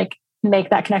sort of like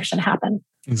make that connection happen.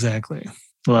 Exactly.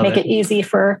 Make it easy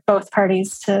for both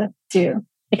parties to do.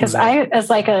 Because I, as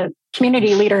like a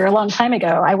community leader a long time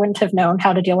ago, I wouldn't have known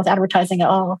how to deal with advertising at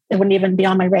all. It wouldn't even be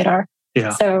on my radar. Yeah.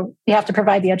 So you have to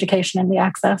provide the education and the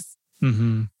access.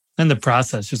 And the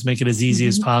process, just make it as easy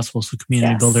as possible. So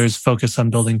community builders focus on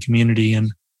building community.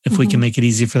 And if we can make it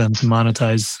easy for them to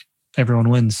monetize, everyone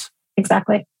wins.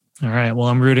 Exactly. All right. Well,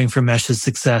 I'm rooting for Mesh's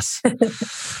success.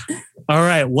 All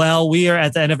right. Well, we are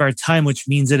at the end of our time, which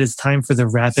means it is time for the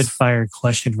rapid fire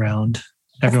question round.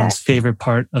 Everyone's favorite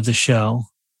part of the show.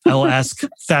 I will ask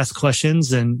fast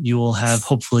questions and you will have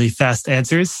hopefully fast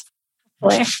answers.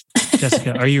 Boy.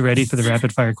 Jessica, are you ready for the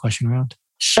rapid fire question round?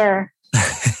 Sure.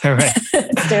 All right.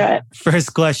 Let's do it.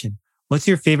 First question. What's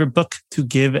your favorite book to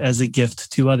give as a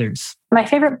gift to others? My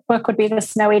favorite book would be The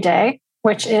Snowy Day,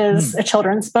 which is a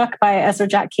children's book by Ezra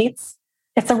Jack Keats.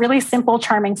 It's a really simple,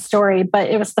 charming story, but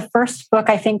it was the first book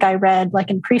I think I read like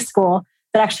in preschool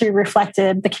that actually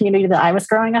reflected the community that I was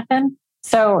growing up in.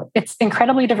 So it's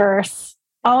incredibly diverse.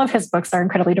 All of his books are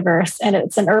incredibly diverse and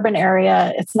it's an urban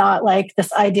area. It's not like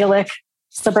this idyllic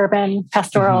suburban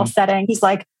pastoral setting. He's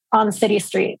like on city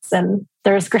streets and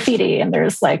there's graffiti and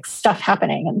there's like stuff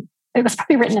happening. And it was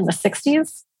probably written in the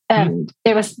 60s. And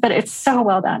but it's so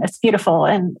well done. It's beautiful.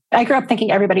 And I grew up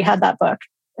thinking everybody had that book,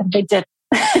 and they did.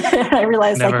 I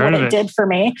realized like what it did for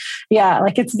me. Yeah,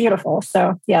 like it's beautiful.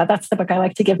 So yeah, that's the book I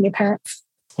like to give new parents.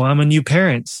 Well, I'm a new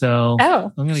parent, so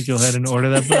I'm going to go ahead and order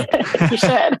that book. You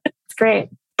should. It's great.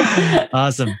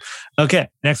 Awesome. Okay,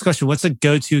 next question. What's a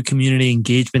go-to community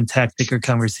engagement tactic or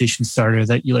conversation starter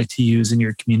that you like to use in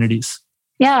your communities?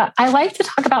 Yeah, I like to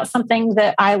talk about something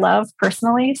that I love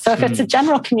personally. So if it's a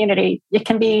general community, it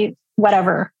can be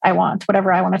whatever I want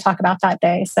to talk about that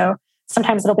day. So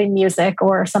sometimes it'll be music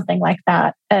or something like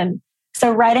that. And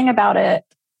so writing about it,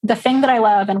 the thing that I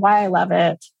love and why I love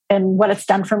it and what it's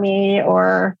done for me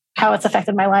or how it's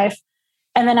affected my life.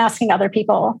 And then asking other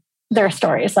people their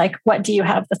stories, like, what do you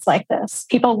have that's like this?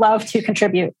 People love to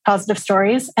contribute positive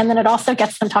stories. And then it also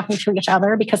gets them talking to each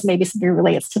other because maybe somebody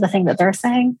relates to the thing that they're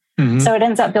saying. So it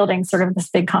ends up building sort of this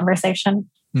big conversation.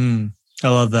 I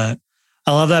love that.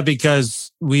 I love that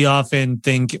because we often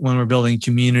think when we're building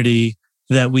community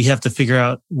that we have to figure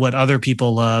out what other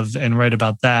people love and write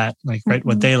about that, like write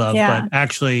what they love. Yeah. But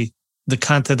actually, the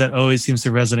content that always seems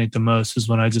to resonate the most is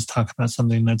when I just talk about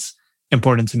something that's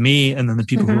important to me. And then the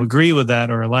people who agree with that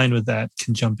or align with that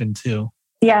can jump in too.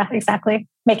 Yeah, exactly.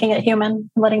 Making it human,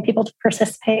 letting people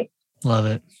participate. Love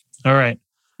it. All right.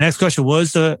 Next question. What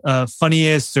was the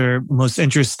funniest or most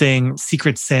interesting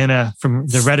Secret Santa from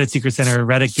the Reddit Secret Santa or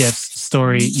Reddit gifts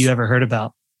story you ever heard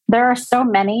about? There are so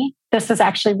many. This is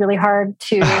actually really hard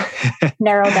to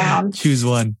narrow down. Choose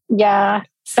one. Yeah.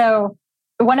 So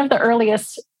one of the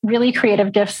earliest really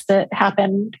creative gifts that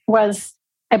happened was,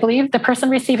 I believe the person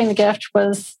receiving the gift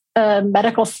was a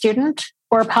medical student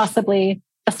or possibly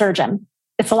a surgeon.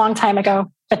 It's a long time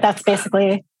ago, but that's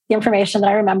basically the information that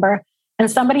I remember. And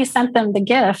somebody sent them the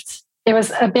gift. It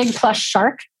was a big plush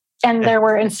shark, and there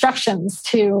were instructions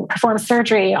to perform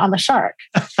surgery on the shark.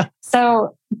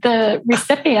 So the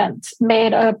recipient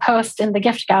made a post in the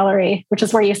gift gallery, which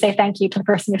is where you say thank you to the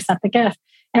person who sent the gift.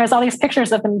 And there was all these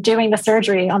pictures of them doing the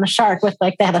surgery on the shark with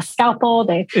like, they had a scalpel.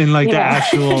 In like the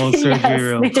actual surgery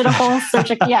room. They did a whole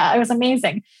surgery. Yeah, it was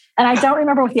amazing. And I don't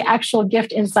remember what the actual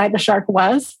gift inside the shark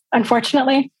was,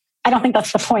 unfortunately. I don't think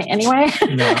that's the point anyway.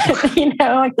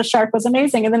 No. Like the shark was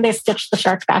amazing. And then they stitched the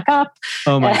shark back up.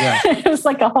 Oh my God. It was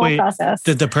like a whole process.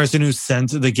 Did the person who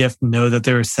sent the gift know that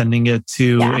they were sending it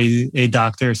to a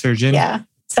doctor or surgeon? Yeah.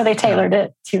 So they tailored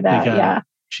it to that. Yeah.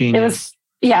 Genius.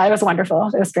 It was wonderful.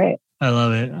 It was great. I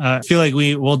love it. I feel like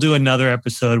we'll do another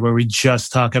episode where we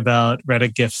just talk about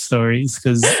Reddit gift stories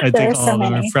because I think all of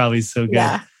them are probably so good.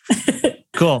 Yeah.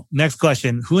 Cool. Next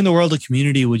question. Who in the world of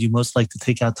community would you most like to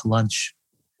take out to lunch?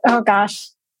 Oh, gosh.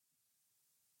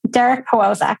 Derek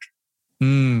Powozak.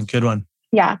 Good one.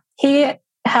 Yeah. He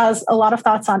has a lot of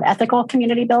thoughts on ethical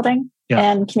community building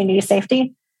and community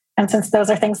safety. And since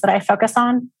those are things that I focus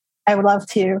on, I would love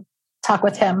to talk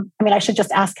with him. I mean, I should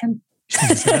just ask him.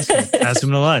 Ask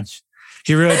him to lunch.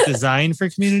 He wrote design for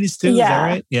communities too. Is that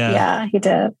right? Yeah, he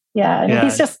did. Yeah.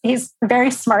 And he's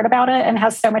very smart about it and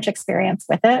has so much experience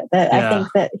with it that I think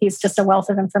that he's just a wealth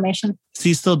of information. Is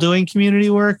he still doing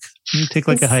community work? Can you take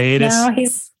like a hiatus? No,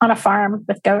 he's on a farm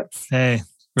with goats. Hey,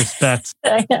 respect.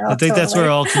 I know, I think that's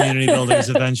where all community builders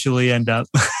eventually end up.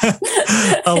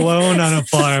 Alone on a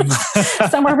farm.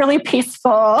 Somewhere really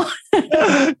peaceful.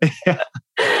 Yeah.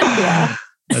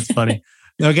 That's funny.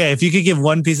 Okay, if you could give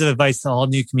one piece of advice to all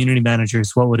new community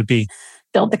managers, what would it be?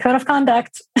 Build the code of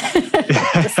conduct. Okay.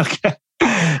 Just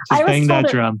bang that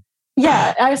drum.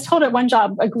 Yeah, I was told at one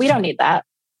job, like, we don't need that.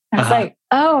 I was like,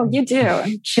 oh, you do.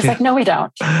 And she's like, no, we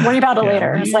don't. Worry about it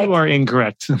later. It's like, you are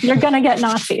incorrect. You're going to get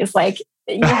Nazis. Like,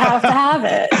 you have to have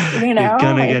it. You know, you're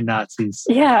going to get Nazis.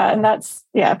 Yeah.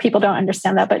 And people don't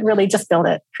understand that, but really just build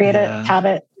it, create it, have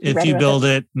it. If you build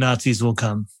it, Nazis will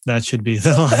come. That should be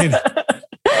the line.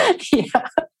 Yeah.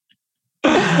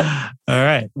 All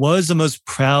right. What was the most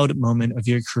proud moment of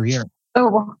your career?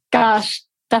 Oh, gosh,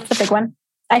 that's a big one.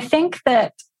 I think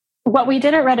that what we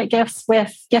did at Reddit Gifts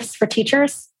with Gifts for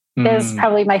Teachers is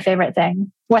probably my favorite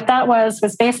thing. What that was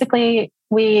basically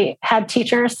we had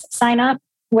teachers sign up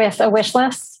with a wish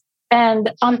list.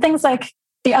 And on things like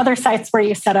the other sites where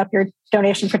you set up your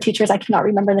donation for teachers, I cannot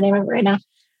remember the name of it right now.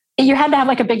 You had to have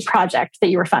like a big project that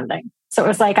you were funding. So it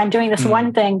was like, I'm doing this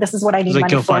one thing. This is what I need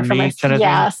money for my kind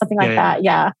of something like that.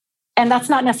 Yeah. And that's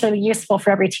not necessarily useful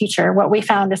for every teacher. What we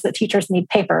found is that teachers need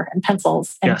paper and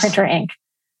pencils and printer ink.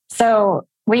 So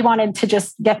we wanted to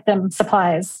just get them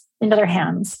supplies into their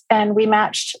hands. And we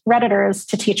matched Redditors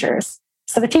to teachers.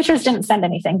 So the teachers didn't send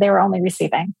anything. They were only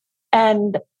receiving.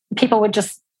 And people would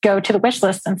just go to the wish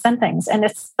list and send things. And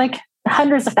it's like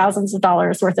hundreds of thousands of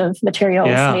dollars worth of materials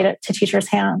made it to teachers'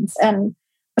 hands. And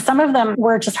some of them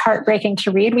were just heartbreaking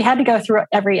to read. We had to go through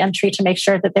every entry to make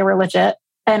sure that they were legit.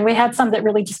 And we had some that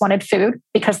really just wanted food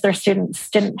because their students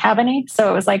didn't have any.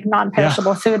 So it was like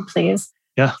non-perishable food, please.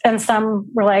 Yeah. And some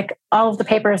were like, all of the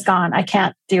paper is gone. I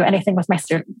can't do anything with my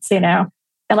students, And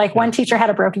like one teacher had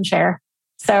a broken chair.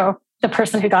 So the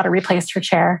person who got it replaced her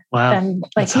chair. Wow. And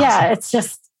like, awesome. It's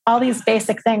just all these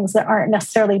basic things that aren't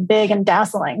necessarily big and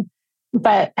dazzling,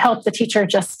 but help the teacher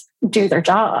just do their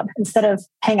job instead of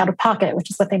paying out of pocket, which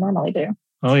is what they normally do.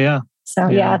 Oh, yeah. So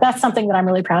that's something that I'm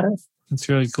really proud of. That's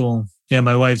really cool. Yeah,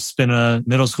 my wife's been a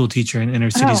middle school teacher in inner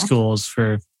city schools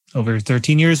for over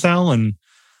 13 years now. And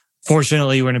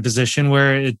fortunately, we're in a position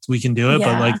where we can do it,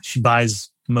 but like she buys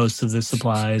most of the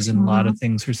supplies and a lot of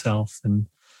things herself. And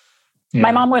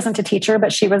my mom wasn't a teacher,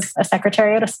 but she was a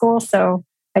secretary at a school. So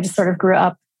I just sort of grew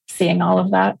up seeing all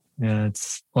of that. Yeah,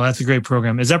 that's a great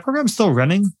program. Is that program still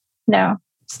running? No.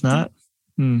 It's not?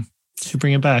 Should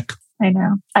bring it back. I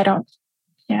know. I don't.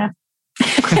 Yeah.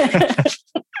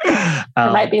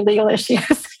 There might be legal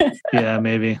issues. Yeah,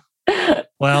 maybe.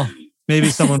 Well, maybe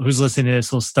someone who's listening to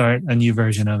this will start a new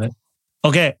version of it.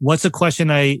 Okay, what's a question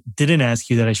I didn't ask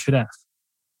you that I should ask?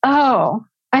 Oh,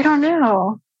 I don't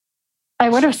know. I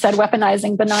would have said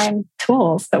weaponizing benign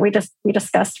tools, but we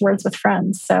discussed words with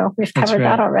friends. So we've covered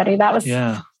that already. That was,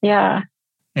 yeah.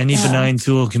 Any benign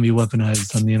tool can be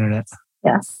weaponized on the internet.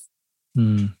 Yes.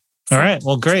 All right.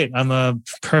 Well, great. I'm a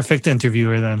perfect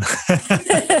interviewer then.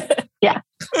 Yeah.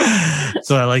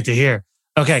 So I like to hear.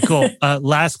 Okay, cool.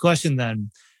 Last question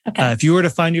then. Okay. If you were to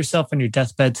find yourself on your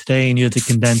deathbed today and you had to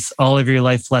condense all of your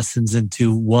life lessons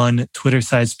into one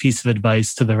Twitter-sized piece of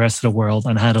advice to the rest of the world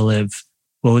on how to live,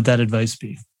 what would that advice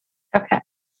be? Okay.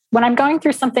 When I'm going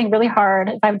through something really hard,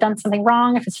 if I've done something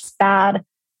wrong, if it's just bad,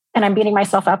 and I'm beating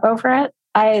myself up over it,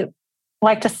 I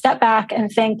like to step back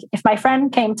and think, if my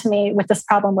friend came to me with this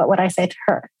problem, what would I say to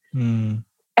her?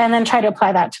 And then try to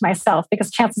apply that to myself,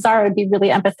 because chances are I would be really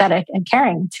empathetic and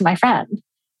caring to my friend.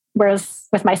 Whereas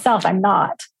with myself, I'm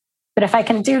not. But if I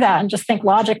can do that and just think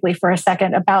logically for a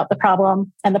second about the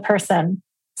problem and the person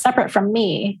separate from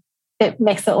me, it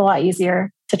makes it a lot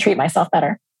easier to treat myself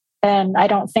better. And I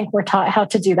don't think we're taught how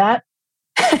to do that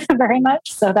very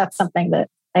much. So that's something that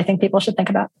I think people should think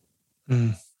about.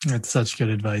 That's such good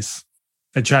advice.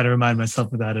 I try to remind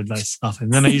myself of that advice often.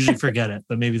 Then I usually forget it,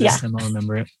 but maybe this time I'll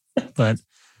remember it. But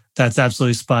that's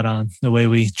absolutely spot on. The way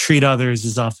we treat others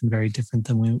is often very different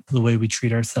than the way we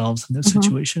treat ourselves in those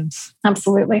situations.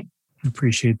 Absolutely. I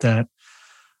appreciate that.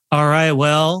 All right.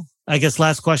 Well, I guess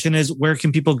last question is, where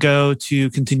can people go to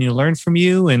continue to learn from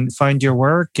you and find your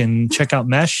work and check out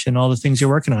Mesh and all the things you're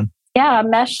working on? Yeah,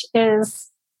 Mesh is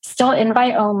still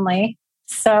invite only.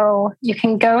 So you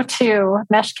can go to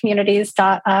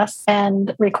meshcommunities.us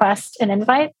and request an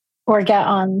invite or get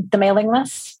on the mailing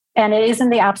list. And it is in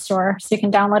the App Store, so you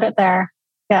can download it there.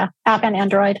 Yeah, app and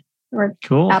Android, or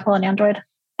Apple and Android.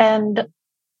 And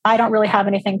I don't really have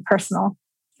anything personal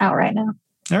out right now.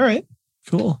 All right,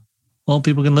 cool. Well,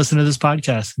 people can listen to this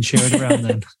podcast and share it around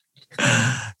then.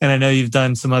 And I know you've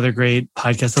done some other great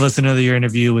podcasts. I listened to your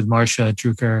interview with Marsha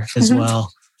Drucker as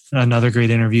well. Another great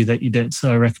interview that you did.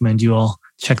 So I recommend you all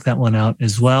check that one out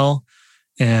as well.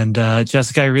 And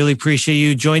Jessica, I really appreciate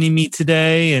you joining me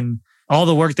today and all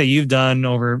the work that you've done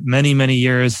over many, many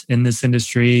years in this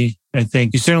industry. I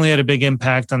think you certainly had a big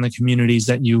impact on the communities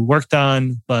that you worked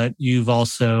on, but you've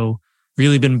also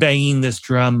really been banging this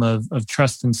drum of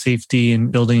trust and safety and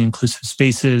building inclusive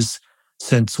spaces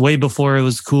since way before it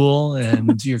was cool.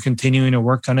 And you're continuing to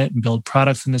work on it and build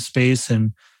products in this space.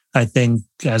 And I think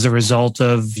as a result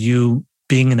of you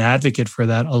being an advocate for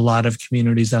that, a lot of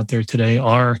communities out there today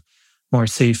are more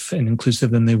safe and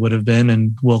inclusive than they would have been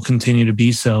and will continue to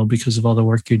be so because of all the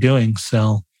work you're doing.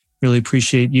 So really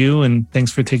appreciate you. And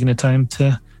thanks for taking the time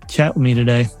to chat with me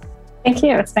today. Thank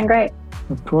you. It's been great.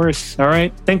 Of course. All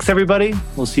right. Thanks, everybody.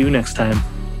 We'll see you next time.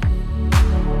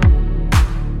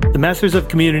 The Masters of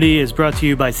Community is brought to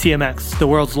you by CMX, the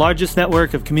world's largest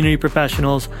network of community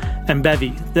professionals, and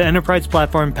Bevy, the enterprise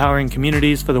platform powering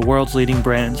communities for the world's leading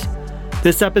brands.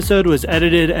 This episode was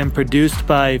edited and produced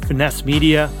by Finesse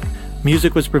Media.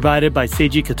 Music was provided by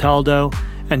Seiji Cataldo,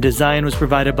 and design was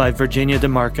provided by Virginia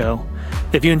DeMarco.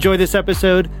 If you enjoyed this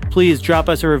episode, please drop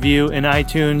us a review in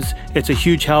iTunes. It's a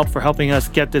huge help for helping us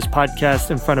get this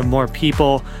podcast in front of more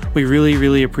people. We really,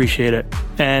 really appreciate it.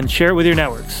 And share it with your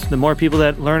networks. The more people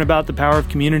that learn about the power of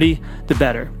community, the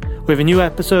better. We have a new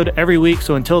episode every week,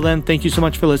 so until then, thank you so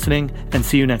much for listening, and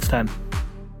see you next time.